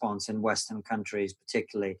government response in Western countries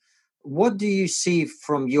particularly, what do you see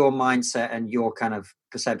from your mindset and your kind of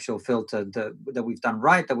perceptual filter that we've done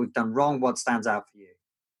right, that we've done wrong? What stands out for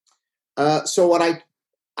you? So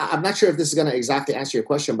I'm not sure if this is going to exactly answer your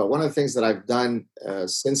question, but one of the things that I've done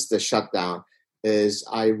since the shutdown is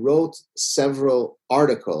I wrote several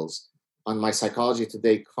articles on my Psychology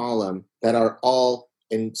Today column that are all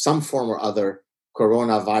in some form or other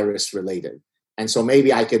coronavirus related. And so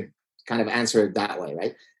maybe I could kind of answer it that way,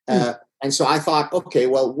 right? And so I thought, okay,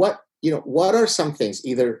 well, what are some things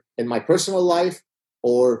either in my personal life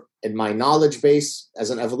or in my knowledge base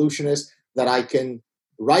as an evolutionist that I can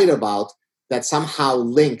write about that somehow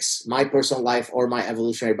links my personal life or my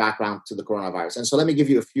evolutionary background to the coronavirus? And so let me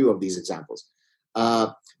give you a few of these examples.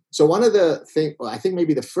 So one of the things, I think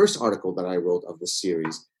maybe the first article that I wrote of the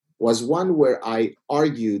series was one where I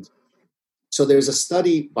argued So there's a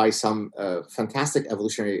study by some fantastic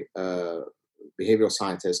evolutionary behavioral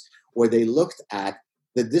scientists where they looked at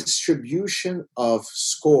the distribution of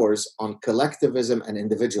scores on collectivism and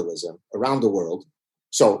individualism around the world.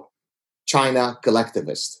 So China,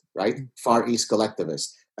 collectivist, right? Far East,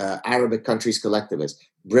 collectivist. Arabic countries, collectivist.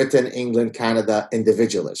 Britain, England, Canada,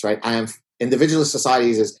 individualist, right? Individualist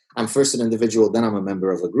societies is I'm first an individual, then I'm a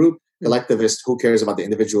member of a group. Collectivist, who cares about the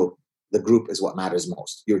individual? The group is what matters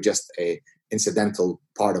most. You're just a incidental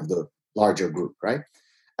part of the larger group, right?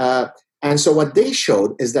 And so what they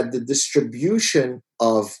showed is that the distribution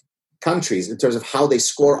of countries in terms of how they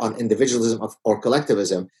score on individualism or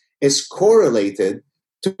collectivism is correlated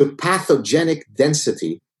to pathogenic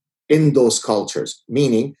density in those cultures,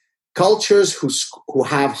 meaning cultures who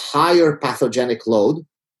have higher pathogenic load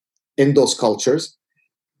in those cultures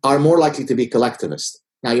are more likely to be collectivist.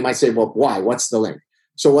 Now you might say, well, why? What's the link?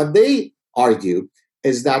 So what they argue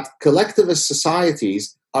is that collectivist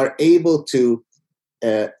societies are able to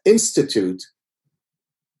institute,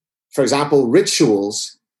 for example,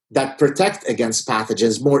 rituals that protect against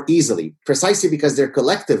pathogens more easily, precisely because they're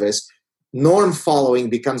collectivist. Norm following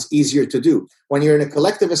becomes easier to do. When you're in a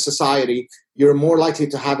collectivist society, you're more likely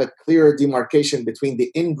to have a clearer demarcation between the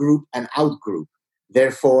in-group and out-group.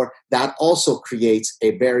 Therefore, that also creates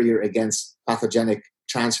a barrier against pathogenic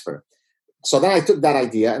transfer. So then I took that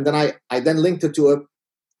idea and then I then linked it to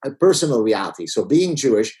a personal reality. So being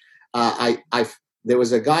Jewish, there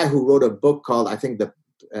was a guy who wrote a book called, I think, the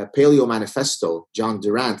Paleo Manifesto, John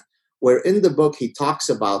Durant, where in the book he talks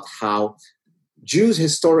about how Jews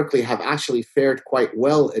historically have actually fared quite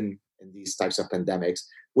well in these types of pandemics,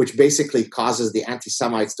 which basically causes the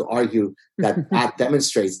anti-Semites to argue that that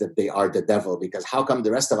demonstrates that they are the devil, because how come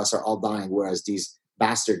the rest of us are all dying, whereas these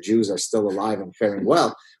bastard Jews are still alive and faring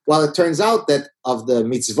well? Well, it turns out that of the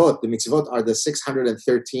mitzvot are the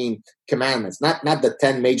 613 commandments, not the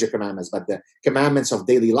 10 major commandments, but the commandments of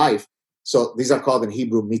daily life. So these are called in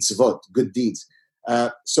Hebrew mitzvot, good deeds.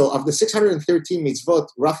 So of the 613 mitzvot,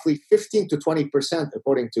 roughly 15 to 20%,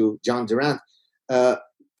 according to John Durant,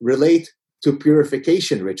 relate to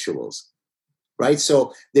purification rituals, right?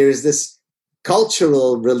 So there is this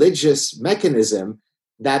cultural, religious mechanism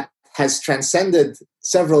that has transcended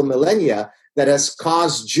several millennia that has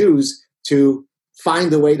caused Jews to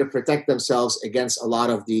find a way to protect themselves against a lot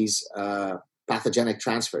of these pathogenic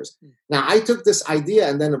transfers. Now, I took this idea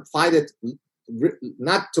and then applied it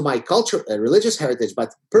not to my culture, religious heritage,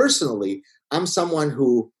 but personally, I'm someone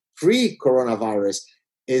who, pre-coronavirus,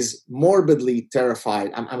 is morbidly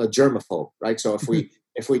terrified. I'm a germaphobe, right? So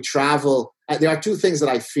if we travel, there are two things that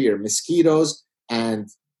I fear: mosquitoes and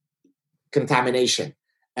contamination.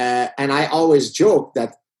 And I always joke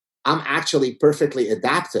that I'm actually perfectly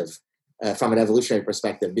adaptive from an evolutionary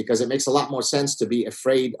perspective, because it makes a lot more sense to be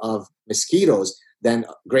afraid of mosquitoes than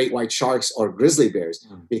great white sharks or grizzly bears,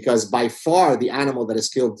 because by far the animal that has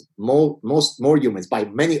killed more humans by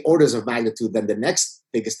many orders of magnitude than the next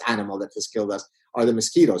biggest animal that has killed us are the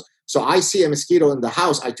mosquitoes. So I see a mosquito in the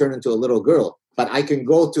house, I turn into a little girl. But I can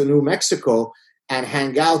go to New Mexico and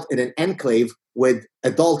hang out in an enclave with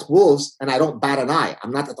adult wolves, and I don't bat an eye.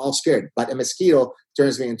 I'm not at all scared. But a mosquito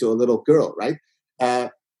turns me into a little girl, right?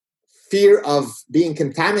 Fear of being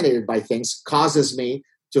contaminated by things causes me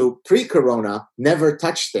to, pre-corona, never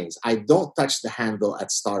touch things. I don't touch the handle at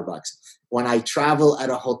Starbucks. When I travel at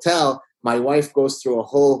a hotel, my wife goes through a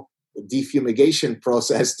whole defumigation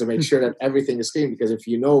process to make sure that everything is clean. Because if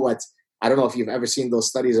you know I don't know if you've ever seen those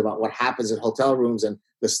studies about what happens in hotel rooms and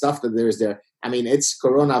the stuff that there's there. I mean, it's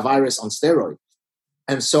coronavirus on steroid.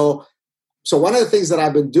 And so one of the things that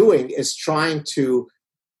I've been doing is trying to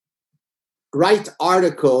write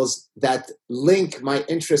articles that link my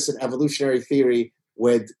interest in evolutionary theory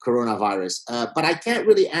with coronavirus. But I can't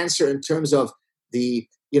really answer in terms of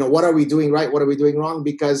what are we doing right? What are we doing wrong?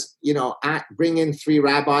 Because, bring in 3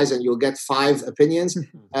 rabbis and you'll get 5 opinions.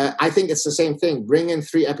 I think it's the same thing. Bring in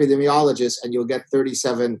 3 epidemiologists and you'll get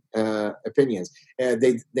 37 opinions.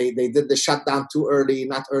 They did the shutdown too early,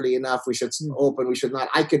 not early enough. We should open, we should not.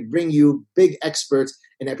 I could bring you big experts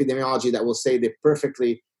in epidemiology that will say the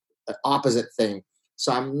perfectly opposite thing.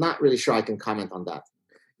 So I'm not really sure I can comment on that.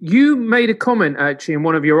 You made a comment actually in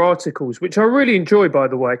one of your articles, which I really enjoy, by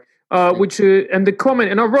the way. And the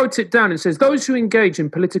comment, and I wrote it down, it says, those who engage in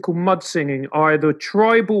political mudslinging are either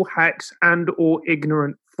tribal hacks and or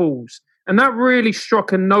ignorant fools. And that really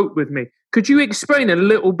struck a note with me. Could you explain a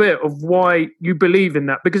little bit of why you believe in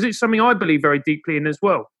that? Because it's something I believe very deeply in as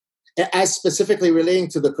well. As specifically relating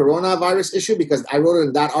to the coronavirus issue, because I wrote it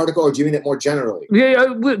in that article, or do you mean it more generally?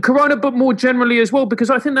 Yeah, corona, but more generally as well, because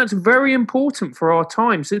I think that's very important for our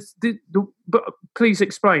times. But please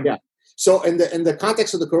explain. Yeah. So in the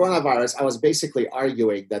context of the coronavirus, I was basically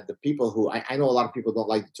arguing that the people who, I know a lot of people don't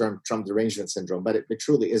like the term Trump derangement syndrome, but it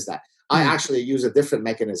truly is that. I actually use a different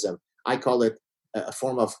mechanism. I call it a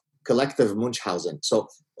form of collective Munchausen. So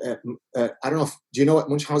I don't know, do you know what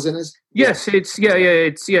Munchausen is? Yes, So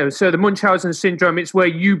the Munchausen syndrome, it's where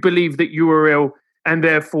you believe that you are ill and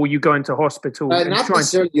therefore you go into hospital. Not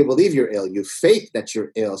necessarily you believe you're ill. You fake that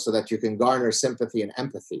you're ill so that you can garner sympathy and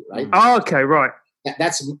empathy, right? Oh, okay, right.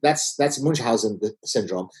 That's Munchausen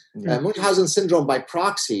syndrome. Munchausen syndrome by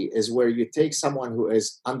proxy is where you take someone who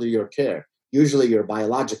is under your care, usually your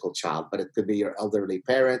biological child, but it could be your elderly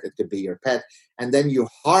parent, it could be your pet, and then you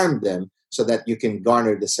harm them so that you can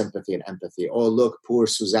garner the sympathy and empathy. Oh, look, poor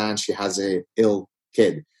Suzanne, she has a ill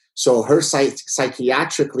kid. So her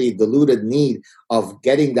psychiatrically deluded need of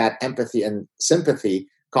getting that empathy and sympathy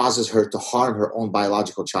causes her to harm her own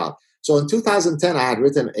biological child. So in 2010, I had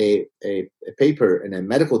written a paper in a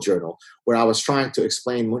medical journal where I was trying to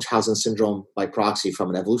explain Munchausen syndrome by proxy from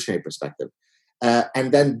an evolutionary perspective.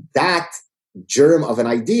 And then that germ of an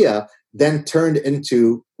idea then turned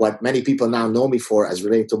into what many people now know me for as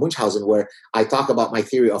relating to Munchausen, where I talk about my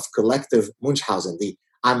theory of collective Munchausen, the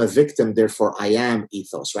I'm a victim, therefore I am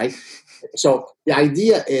ethos, right? So the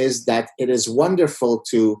idea is that it is wonderful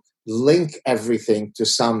to link everything to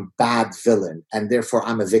some bad villain, and therefore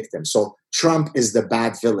I'm a victim. So Trump is the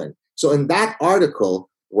bad villain. So in that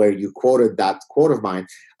article where you quoted that quote of mine,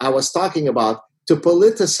 I was talking about to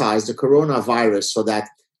politicize the coronavirus so that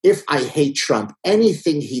if I hate Trump,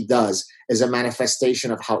 anything he does is a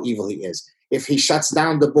manifestation of how evil he is. If he shuts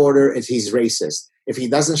down the border, he's racist. If he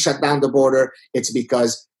doesn't shut down the border, it's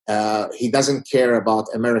because he doesn't care about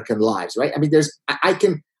American lives, right? I mean,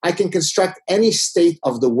 I can construct any state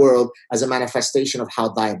of the world as a manifestation of how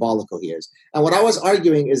diabolical he is. And what I was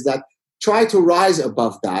arguing is that try to rise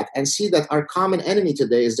above that and see that our common enemy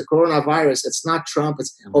today is the coronavirus. It's not Trump.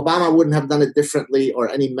 It's Obama wouldn't have done it differently or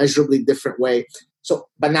any measurably different way. So,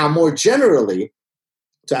 but now more generally,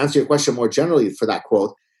 to answer your question more generally for that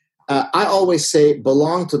quote, I always say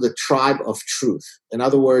belong to the tribe of truth. In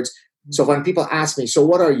other words, so when people ask me, so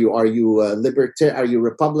what are you? Are you libertarian? Are you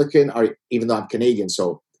Republican? Even though I'm Canadian,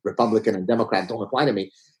 so Republican and Democrat don't apply to me.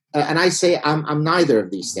 And I say I'm neither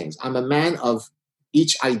of these things. I'm a man of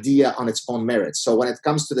each idea on its own merits. So when it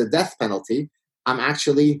comes to the death penalty, I'm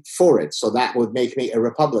actually for it. So that would make me a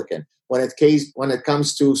Republican. When it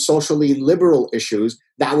comes to socially liberal issues,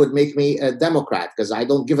 that would make me a Democrat because I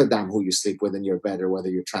don't give a damn who you sleep with in your bed or whether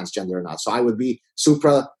you're transgender or not. So I would be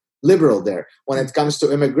supra-liberal there. When it comes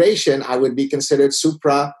to immigration, I would be considered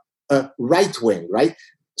supra-right-wing, right?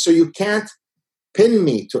 So you can't pin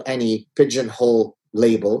me to any pigeonhole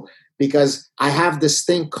label because I have this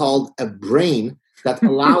thing called a brain that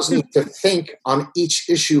allows me to think on each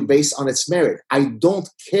issue based on its merit. I don't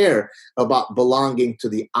care about belonging to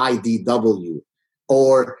the IDW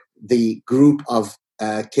or the group of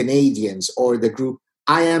Canadians or the group.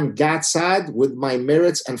 I am Saad with my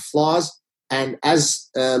merits and flaws. And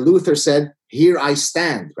as Luther said, here I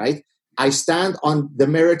stand, right? I stand on the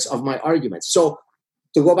merits of my arguments. So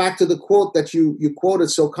to go back to the quote that you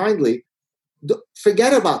quoted so kindly,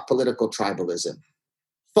 forget about political tribalism.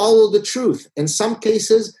 Follow the truth. In some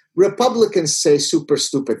cases, Republicans say super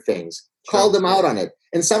stupid things. Call them out on it.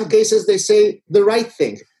 In some cases, they say the right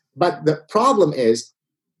thing. But the problem is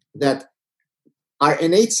that our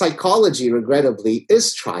innate psychology, regrettably,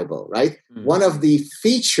 is tribal, right? Mm-hmm. One of the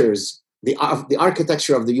features, the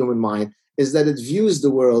architecture of the human mind is that it views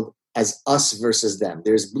the world as us versus them.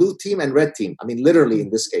 There's blue team and red team. I mean, literally in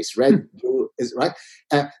this case, red, blue is right.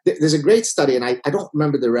 There's a great study, and I don't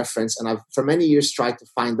remember the reference, and I've for many years tried to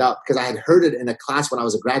find out because I had heard it in a class when I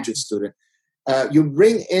was a graduate student. You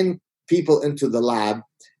bring in people into the lab,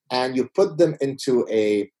 and you put them into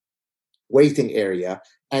a waiting area,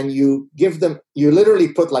 and you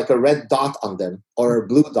literally put like a red dot on them or a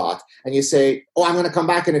blue dot, and you say, oh, I'm going to come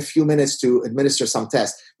back in a few minutes to administer some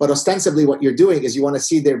tests. But ostensibly what you're doing is you want to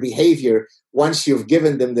see their behavior once you've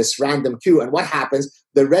given them this random cue. And what happens?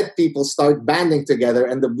 The red people start banding together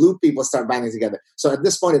and the blue people start banding together. So at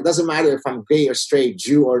this point, it doesn't matter if I'm gay or straight,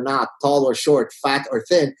 Jew or not, tall or short, fat or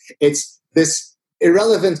thin. It's this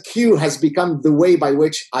irrelevant cue has become the way by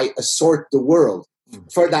which I assort the world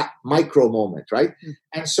for that micro moment, right?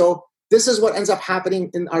 And so this is what ends up happening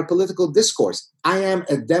in our political discourse. I am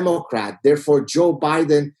a Democrat, therefore Joe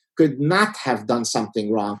Biden could not have done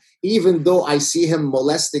something wrong, even though I see him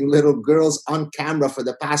molesting little girls on camera for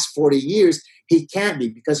the past 40 years. He can't be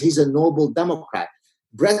because he's a noble Democrat.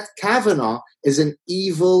 Brett Kavanaugh is an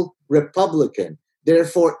evil Republican.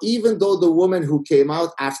 Therefore, even though the woman who came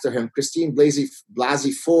out after him, Christine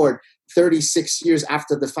Blasey Ford, 36 years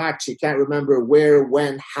after the fact, she can't remember where,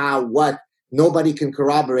 when, how, what. Nobody can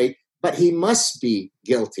corroborate, but he must be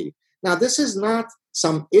guilty. Now, this is not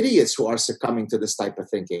some idiots who are succumbing to this type of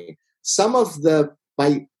thinking. Some of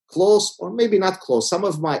my close, or maybe not close, some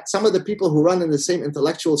of the people who run in the same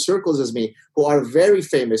intellectual circles as me, who are very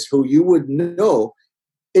famous, who you would know,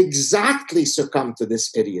 exactly succumb to this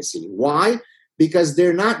idiocy. Why? Because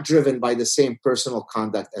they're not driven by the same personal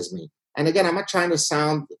conduct as me. And again, I'm not trying to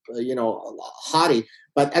sound, haughty,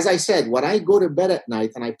 but as I said, when I go to bed at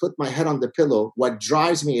night and I put my head on the pillow, what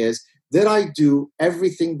drives me is, did I do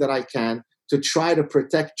everything that I can to try to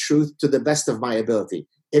protect truth to the best of my ability?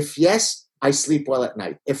 If yes, I sleep well at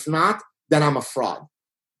night. If not, then I'm a fraud.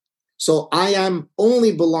 So I am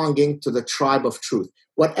only belonging to the tribe of truth,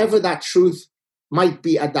 whatever that truth might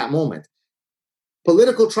be at that moment.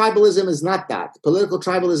 Political tribalism is not that. Political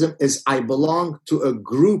tribalism is I belong to a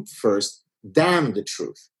group first, damn the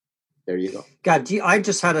truth. There you go. God, I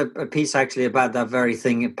just had a piece actually about that very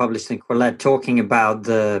thing published in Quillette, talking about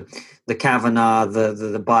the Kavanaugh,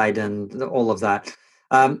 the Biden, all of that.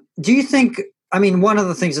 Do you think, I mean, one of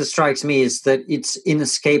the things that strikes me is that it's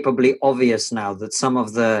inescapably obvious now that some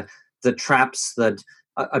of the traps that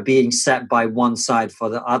are being set by one side for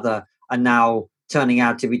the other are now turning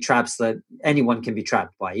out to be traps that anyone can be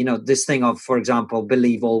trapped by. This thing of, for example,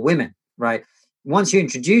 believe all women, right? Once you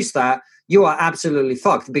introduce that, you are absolutely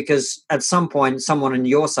fucked, because at some point, someone on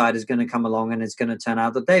your side is going to come along and it's going to turn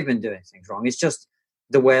out that they've been doing things wrong. It's just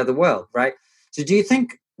the way of the world, right? So do you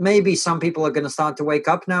think maybe some people are going to start to wake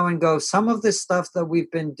up now and go, some of this stuff that we've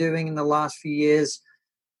been doing in the last few years,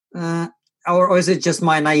 or is it just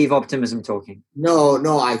my naive optimism talking? No.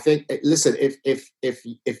 I think, listen,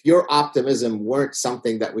 if your optimism weren't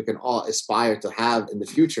something that we can all aspire to have in the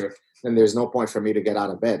future, then there's no point for me to get out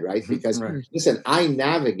of bed, right? Because, Listen, I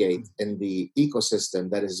navigate in the ecosystem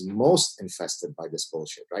that is most infested by this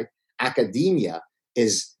bullshit, right? Academia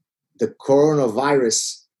is the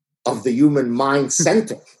coronavirus of the human mind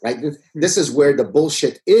center, right? This is where the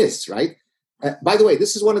bullshit is, right? By the way,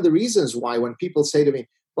 this is one of the reasons why when people say to me,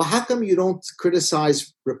 well, how come you don't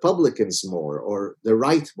criticize Republicans more or the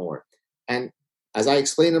right more? And as I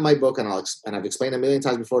explained in my book, and I've explained a million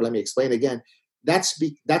times before, let me explain again. That's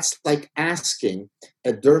like asking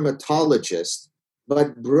a dermatologist,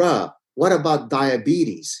 but bruh, what about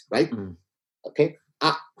diabetes, right? Okay.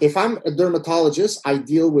 If I'm a dermatologist, I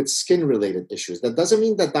deal with skin-related issues. That doesn't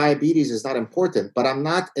mean that diabetes is not important, but I'm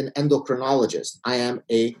not an endocrinologist. I am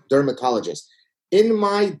a dermatologist. In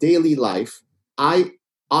my daily life, I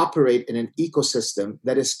operate in an ecosystem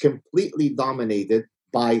that is completely dominated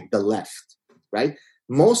by the left, right?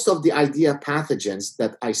 Most of the idea pathogens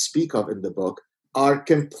that I speak of in the book are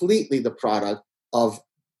completely the product of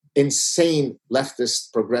insane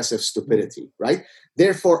leftist progressive stupidity, right?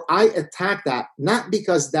 Therefore, I attack that not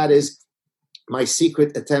because that is my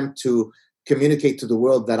secret attempt to communicate to the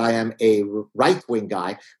world that I am a right-wing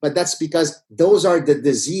guy, but that's because those are the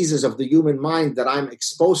diseases of the human mind that I'm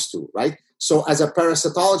exposed to, right? So as a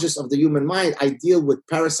parasitologist of the human mind, I deal with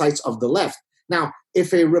parasites of the left. Now,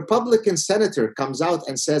 if a Republican senator comes out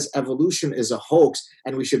and says evolution is a hoax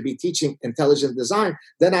and we should be teaching intelligent design,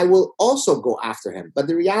 then I will also go after him. But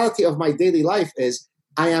the reality of my daily life is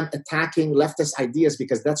I am attacking leftist ideas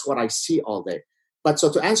because that's what I see all day. But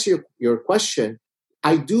so to answer your question,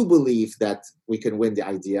 I do believe that we can win the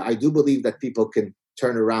idea. I do believe that people can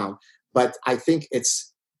turn around. But I think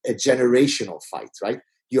it's a generational fight, right?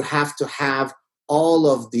 You have to have all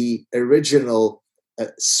of the original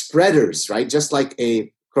spreaders, right? Just like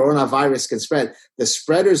a coronavirus can spread. The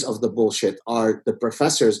spreaders of the bullshit are the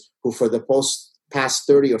professors who for the past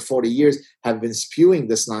 30 or 40 years have been spewing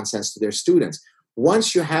this nonsense to their students.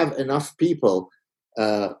 Once you have enough people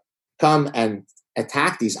come and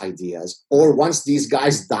attack these ideas, or once these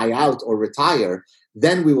guys die out or retire,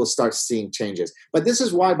 then we will start seeing changes. But this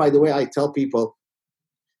is why, by the way, I tell people,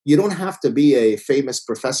 you don't have to be a famous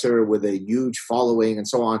professor with a huge following and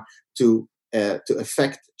so on to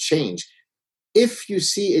affect change. If you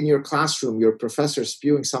see in your classroom your professor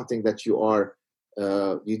spewing something that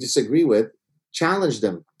you disagree with, challenge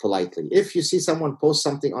them politely. If you see someone post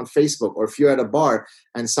something on Facebook, or if you're at a bar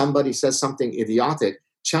and somebody says something idiotic,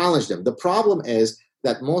 challenge them. The problem is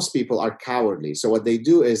that most people are cowardly. So what they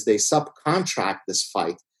do is they subcontract this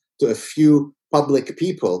fight to a few public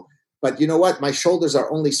people. But you know what? My shoulders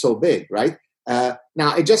are only so big, right?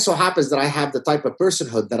 Now, it just so happens that I have the type of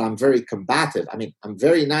personhood that I'm very combative. I mean, I'm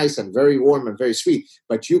very nice and very warm and very sweet,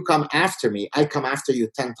 but you come after me, I come after you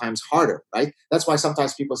 10 times harder, right? That's why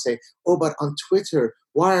sometimes people say, oh, but on Twitter,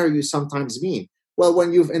 why are you sometimes mean? Well,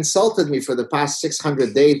 when you've insulted me for the past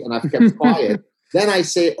 600 days and I've kept quiet, Then I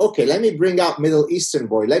say, okay, let me bring out Middle Eastern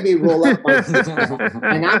boy. Let me roll up my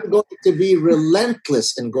and I'm going to be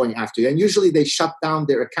relentless in going after you. And usually they shut down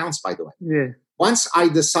their accounts, by the way. Yeah. Once I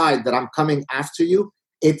decide that I'm coming after you,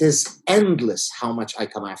 it is endless how much I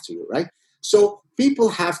come after you, right? So people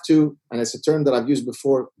have to, and it's a term that I've used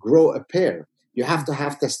before, grow a pair. You have to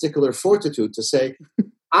have testicular fortitude to say,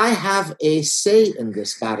 I have a say in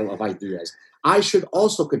this battle of ideas. I should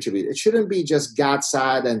also contribute. It shouldn't be just Gad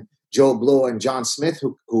Saad and Joe Blow and John Smith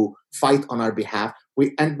who fight on our behalf.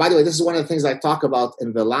 And by the way, this is one of the things I talk about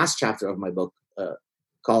in the last chapter of my book,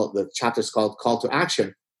 called Call to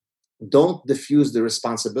Action. Don't diffuse the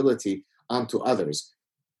responsibility onto others.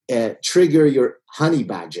 Trigger your honey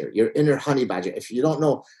badger, your inner honey badger. If you don't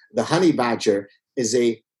know, the honey badger is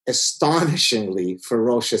a astonishingly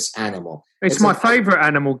ferocious animal. It's my favorite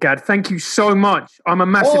animal, Gad. Thank you so much. I'm a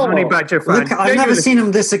massive honey badger fan. Look, I've never seen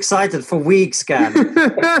him this excited for weeks, Gad.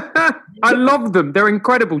 I love them. They're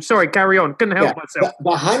incredible. Sorry, carry on. Couldn't help myself.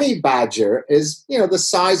 The honey badger is, the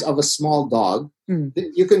size of a small dog.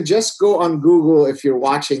 You can just go on Google if you're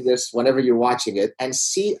watching this, whenever you're watching it, and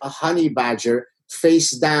see a honey badger face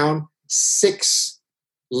down 6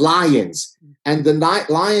 lions. And the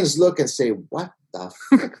lions look and say, what the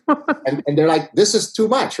fuck? and they're like, this is too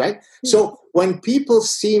much, right? So when people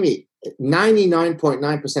see me,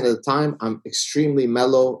 99.9% of the time, I'm extremely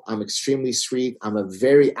mellow. I'm extremely sweet. I'm a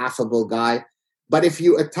very affable guy. But if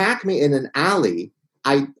you attack me in an alley,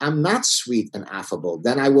 I'm not sweet and affable.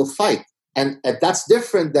 Then I will fight. And that's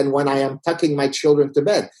different than when I am tucking my children to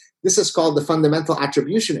bed. This is called the fundamental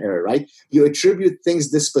attribution error, right? You attribute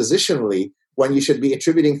things dispositionally when you should be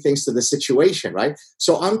attributing things to the situation, right?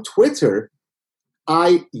 So on Twitter,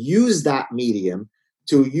 I use that medium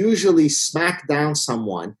to usually smack down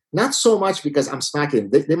someone, not so much because I'm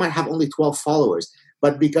smacking them. They might have only 12 followers,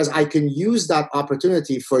 but because I can use that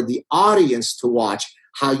opportunity for the audience to watch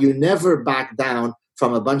how you never back down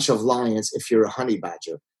from a bunch of lions if you're a honey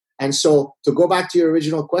badger. And so to go back to your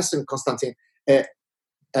original question, Konstantin,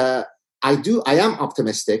 I am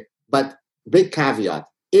optimistic, but big caveat.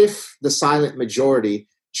 If the silent majority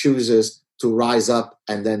chooses to rise up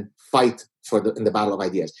and then fight in the battle of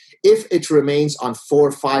ideas, if it remains on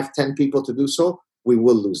 4, 5, 10 people to do so, we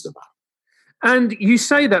will lose the battle. And you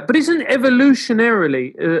say that, but isn't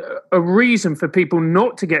evolutionarily a reason for people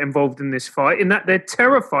not to get involved in this fight, in that they're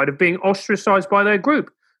terrified of being ostracized by their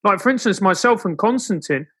group? Like, for instance, myself and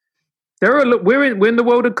Konstantin, we're in the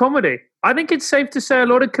world of comedy. I think it's safe to say a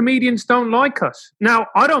lot of comedians don't like us. Now,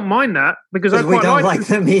 I don't mind that because we don't like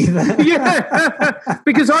them either. Yeah,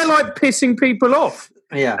 because I like pissing people off.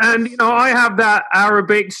 Yeah. And, I have that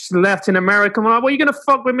Arabic, Latin American, well, you're going to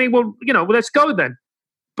fuck with me? Well, let's go then.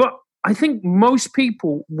 But I think most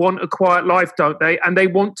people want a quiet life, don't they? And they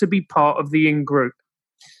want to be part of the in-group.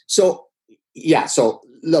 So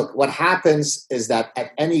look, what happens is that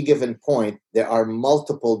at any given point, there are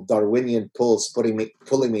multiple Darwinian pulls pulling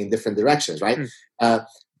me in different directions, right?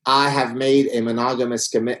 I have made a monogamous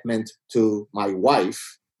commitment to my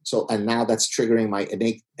wife. And now that's triggering my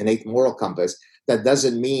innate moral compass. That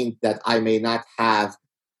doesn't mean that I may not have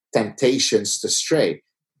temptations to stray.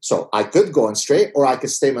 So I could go on stray or I could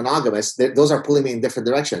stay monogamous. Those are pulling me in different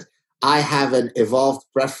directions. I have an evolved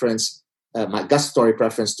preference, my gustatory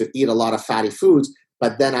preference to eat a lot of fatty foods,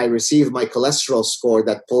 but then I receive my cholesterol score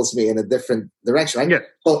that pulls me in a different direction, right? Yeah.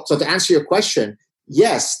 So to answer your question,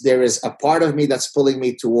 yes, there is a part of me that's pulling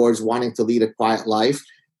me towards wanting to lead a quiet life,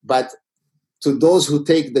 but to those who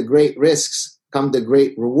take the great risks come the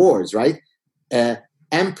great rewards, right?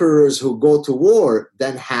 Emperors who go to war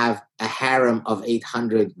then have a harem of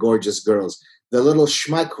 800 gorgeous girls. The little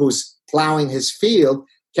schmuck who's plowing his field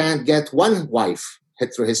can't get one wife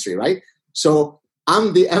through history, right? So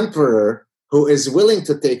I'm the emperor who is willing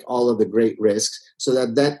to take all of the great risks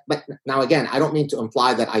but now again, I don't mean to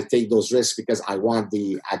imply that I take those risks because I want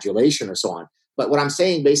the adulation or so on. But what I'm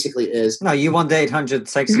saying basically is... No, you want the 800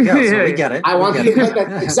 sexy girls, so we get it. I want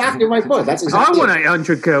that's exactly my point. That's exactly I want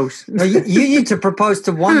 800 girls. No, you need to propose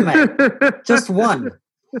to one man. Just one.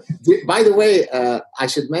 By the way, I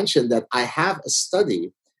should mention that I have a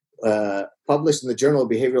study published in the Journal of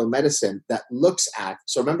Behavioral Medicine that looks at...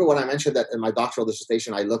 So remember when I mentioned that in my doctoral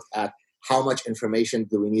dissertation, I looked at how much information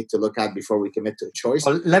do we need to look at before we commit to a choice?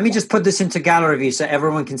 Well, let me just put this into gallery view so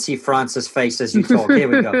everyone can see France's face as you talk. Here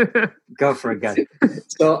we go. Go for it, guys.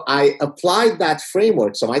 So I applied that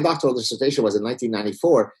framework. So my doctoral dissertation was in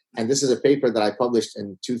 1994, and this is a paper that I published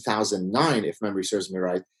in 2009, if memory serves me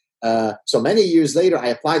right. So many years later, I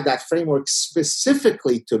applied that framework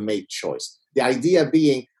specifically to mate choice. The idea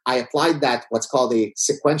being I applied that what's called a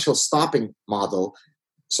sequential stopping model.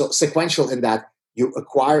 So sequential in that you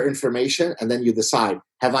acquire information, and then you decide,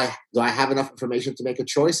 do I have enough information to make a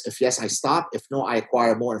choice? If yes, I stop. If no, I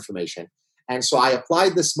acquire more information. And so I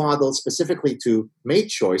applied this model specifically to mate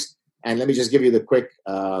choice. And let me just give you the quick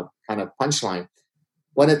kind of punchline.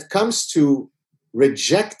 When it comes to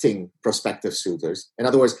rejecting prospective suitors, in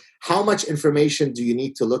other words, how much information do you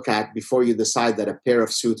need to look at before you decide that a pair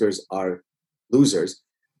of suitors are losers?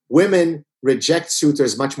 Women reject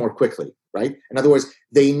suitors much more quickly, right? In other words,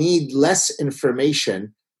 they need less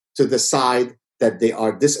information to decide that they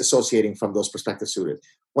are disassociating from those prospective suitors.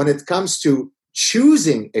 When it comes to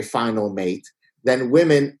choosing a final mate, then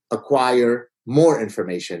women acquire more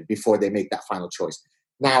information before they make that final choice.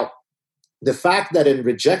 Now, the fact that in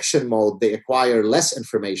rejection mode, they acquire less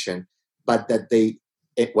information, but that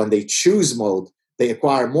when they choose mode, they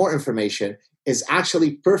acquire more information is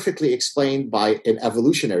actually perfectly explained by an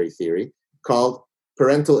evolutionary theory called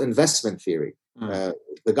parental investment theory.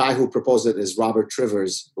 The guy who proposed it is Robert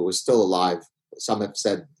Trivers, who is still alive. Some have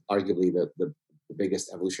said arguably the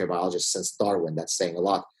biggest evolutionary biologist since Darwin. That's saying a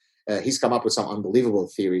lot. He's come up with some unbelievable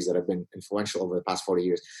theories that have been influential over the past 40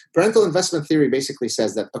 years. Parental investment theory basically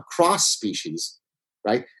says that across species,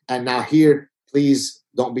 right? And now here, please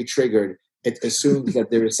don't be triggered. It assumes that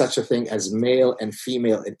there is such a thing as male and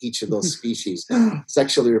female in each of those species,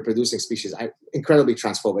 sexually reproducing species. Incredibly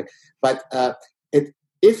transphobic. But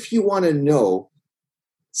if you want to know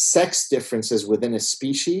sex differences within a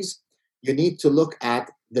species, you need to look at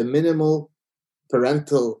the minimal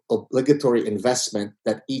parental obligatory investment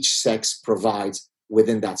that each sex provides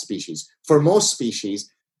within that species. For most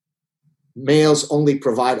species, males only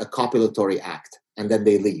provide a copulatory act and then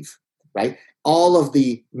they leave, right? All of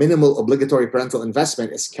the minimal obligatory parental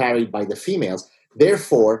investment is carried by the females.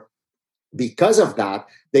 Therefore, because of that,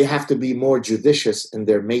 they have to be more judicious in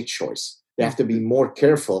their mate choice. They have to be more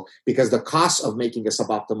careful because the cost of making a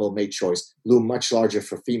suboptimal mate choice loom much larger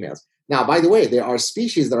for females. Now, by the way, there are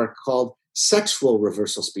species that are called sex role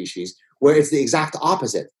reversal species, where it's the exact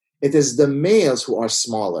opposite. It is the males who are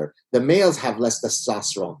smaller. The males have less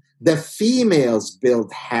testosterone. The females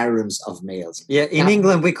build harems of males. Yeah, in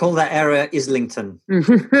England, we call that area Islington.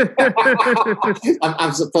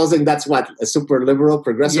 I'm supposing that's what, a super liberal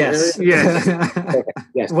progressive area? Yes.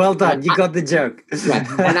 Yes. Well done. You got the joke. Right.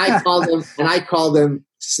 And I call them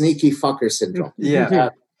sneaky fucker syndrome. Yeah.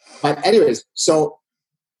 But anyways, so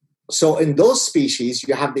in those species,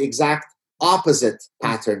 you have the exact opposite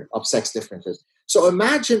pattern of sex differences. So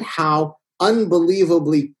imagine how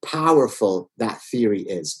unbelievably powerful that theory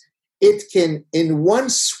is. It can, in one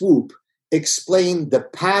swoop, explain the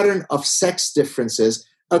pattern of sex differences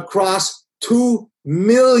across 2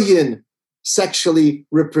 million sexually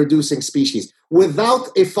reproducing species without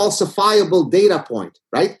a falsifiable data point,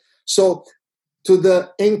 right? So to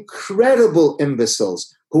the incredible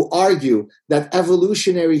imbeciles who argue that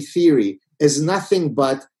evolutionary theory is nothing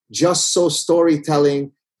but just so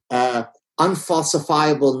storytelling,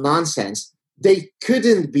 unfalsifiable nonsense, they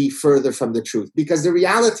couldn't be further from the truth, because the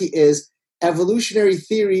reality is evolutionary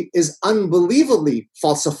theory is unbelievably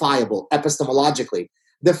falsifiable epistemologically.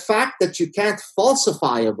 The fact that you can't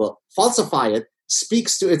falsify it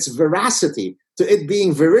speaks to its veracity, to it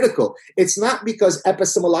being veridical. It's not because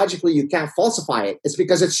epistemologically you can't falsify it. It's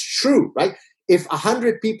because it's true, right? If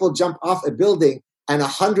 100 people jump off a building and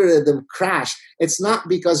 100 of them crash, it's not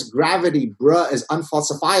because gravity, is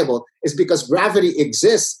unfalsifiable. It's because gravity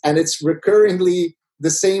exists and it's recurringly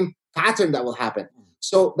the same pattern that will happen.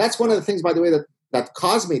 So that's one of the things, by the way, that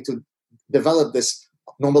caused me to develop this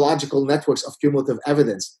nomological networks of cumulative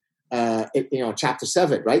evidence, chapter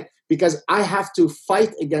 7, right? Because I have to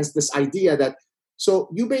fight against this idea that, so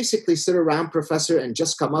you basically sit around, professor, and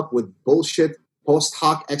just come up with bullshit post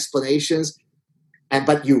hoc explanations,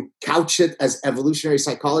 but you couch it as evolutionary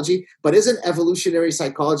psychology. But isn't evolutionary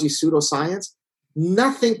psychology pseudoscience?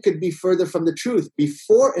 Nothing could be further from the truth.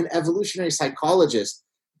 Before an evolutionary psychologist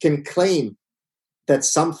can claim that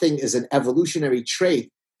something is an evolutionary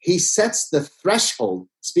trait, he sets the threshold.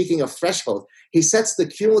 Speaking of threshold, he sets the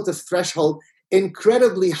cumulative threshold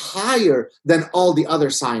incredibly higher than all the other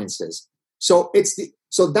sciences. So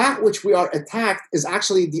that which we are attacked is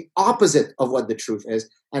actually the opposite of what the truth is.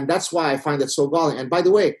 And that's why I find it so galling. And by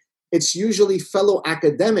the way, it's usually fellow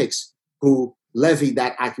academics who levy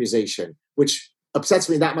that accusation, which upsets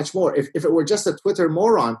me that much more. If it were just a Twitter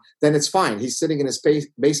moron, then it's fine. He's sitting in his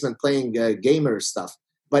basement playing gamer stuff.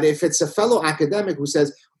 But if it's a fellow academic who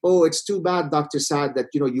says, oh, it's too bad, Dr. Saad, that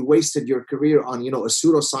you wasted your career on a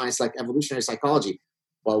pseudoscience like evolutionary psychology.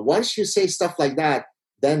 Well, once you say stuff like that,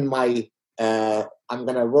 then I'm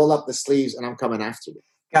going to roll up the sleeves and I'm coming after you.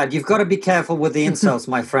 God, you've got to be careful with the insults,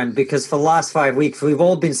 my friend, because for the last 5 weeks, we've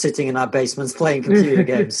all been sitting in our basements playing computer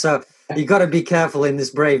games. So you've got to be careful in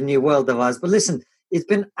this brave new world of ours. But listen, it's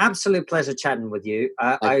been absolute pleasure chatting with you.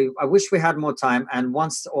 I wish we had more time. And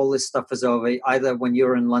once all this stuff is over, either when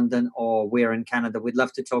you're in London or we're in Canada, we'd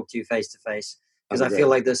love to talk to you face to face, because I feel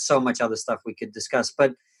like there's so much other stuff we could discuss.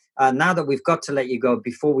 But now that we've got to let you go,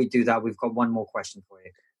 before we do that, we've got one more question for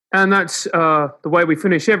you. And that's the way we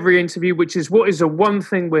finish every interview, which is, what is the one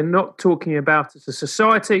thing we're not talking about as a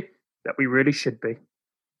society that we really should be?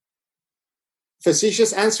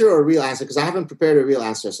 Facetious answer or real answer? Because I haven't prepared a real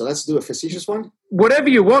answer. So let's do a facetious one. Whatever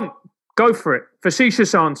you want. Go for it.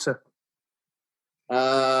 Facetious answer.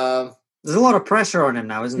 There's a lot of pressure on him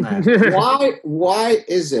now, isn't there? Why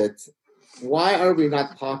are we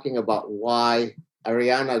not talking about why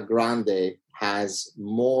Ariana Grande has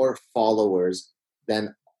more followers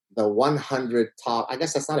than the 100 top, I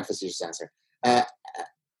guess that's not a facetious answer,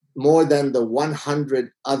 more than the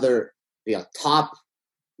 100 other top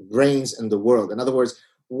brains in the world? In other words,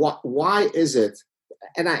 why is it,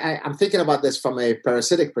 and I'm thinking about this from a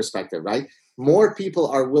parasitic perspective, right? More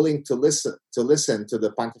people are willing to listen to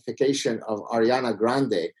the pontification of Ariana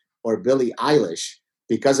Grande or Billie Eilish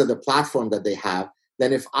because of the platform that they have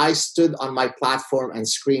than if I stood on my platform and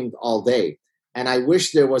screamed all day. And I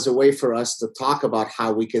wish there was a way for us to talk about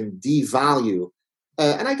how we can devalue,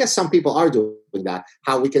 and I guess some people are doing that,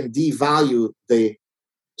 how we can devalue the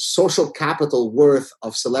social capital worth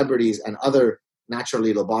of celebrities and other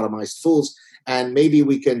naturally lobotomized fools. And maybe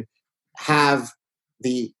we can have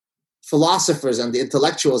the philosophers and the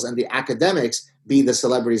intellectuals and the academics be the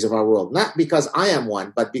celebrities of our world. Not because I am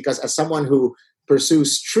one, but because as someone who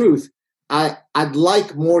pursues truth, I'd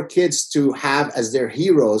like more kids to have as their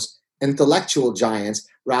heroes intellectual giants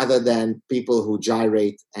rather than people who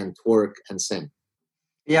gyrate and twerk and sing.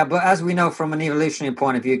 Yeah, but as we know from an evolutionary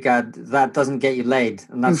point of view, Gad, that doesn't get you laid.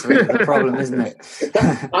 And that's really the problem, isn't it?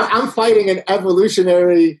 I'm fighting an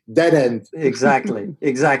evolutionary dead end. Exactly.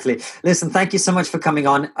 Listen, thank you so much for coming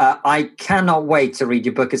on. I cannot wait to read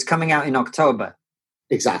your book. It's coming out in October.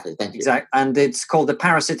 Exactly. Thank you. And it's called The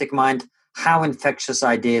Parasitic Mind, How Infectious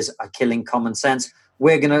Ideas Are Killing Common Sense.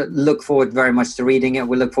 We're going to look forward very much to reading it.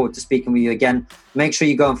 We look forward to speaking with you again. Make sure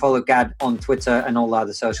you go and follow Gad on Twitter and all the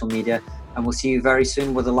other social media. And we'll see you very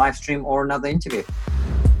soon with a live stream or another interview.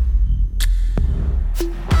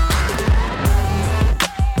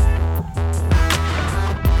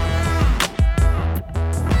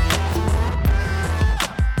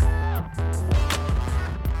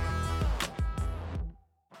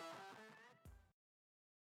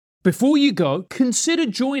 Before you go, consider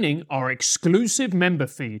joining our exclusive member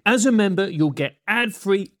feed. As a member, you'll get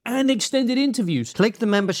ad-free and extended interviews. Click the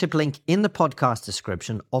membership link in the podcast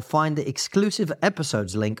description or find the exclusive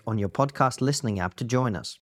episodes link on your podcast listening app to join us.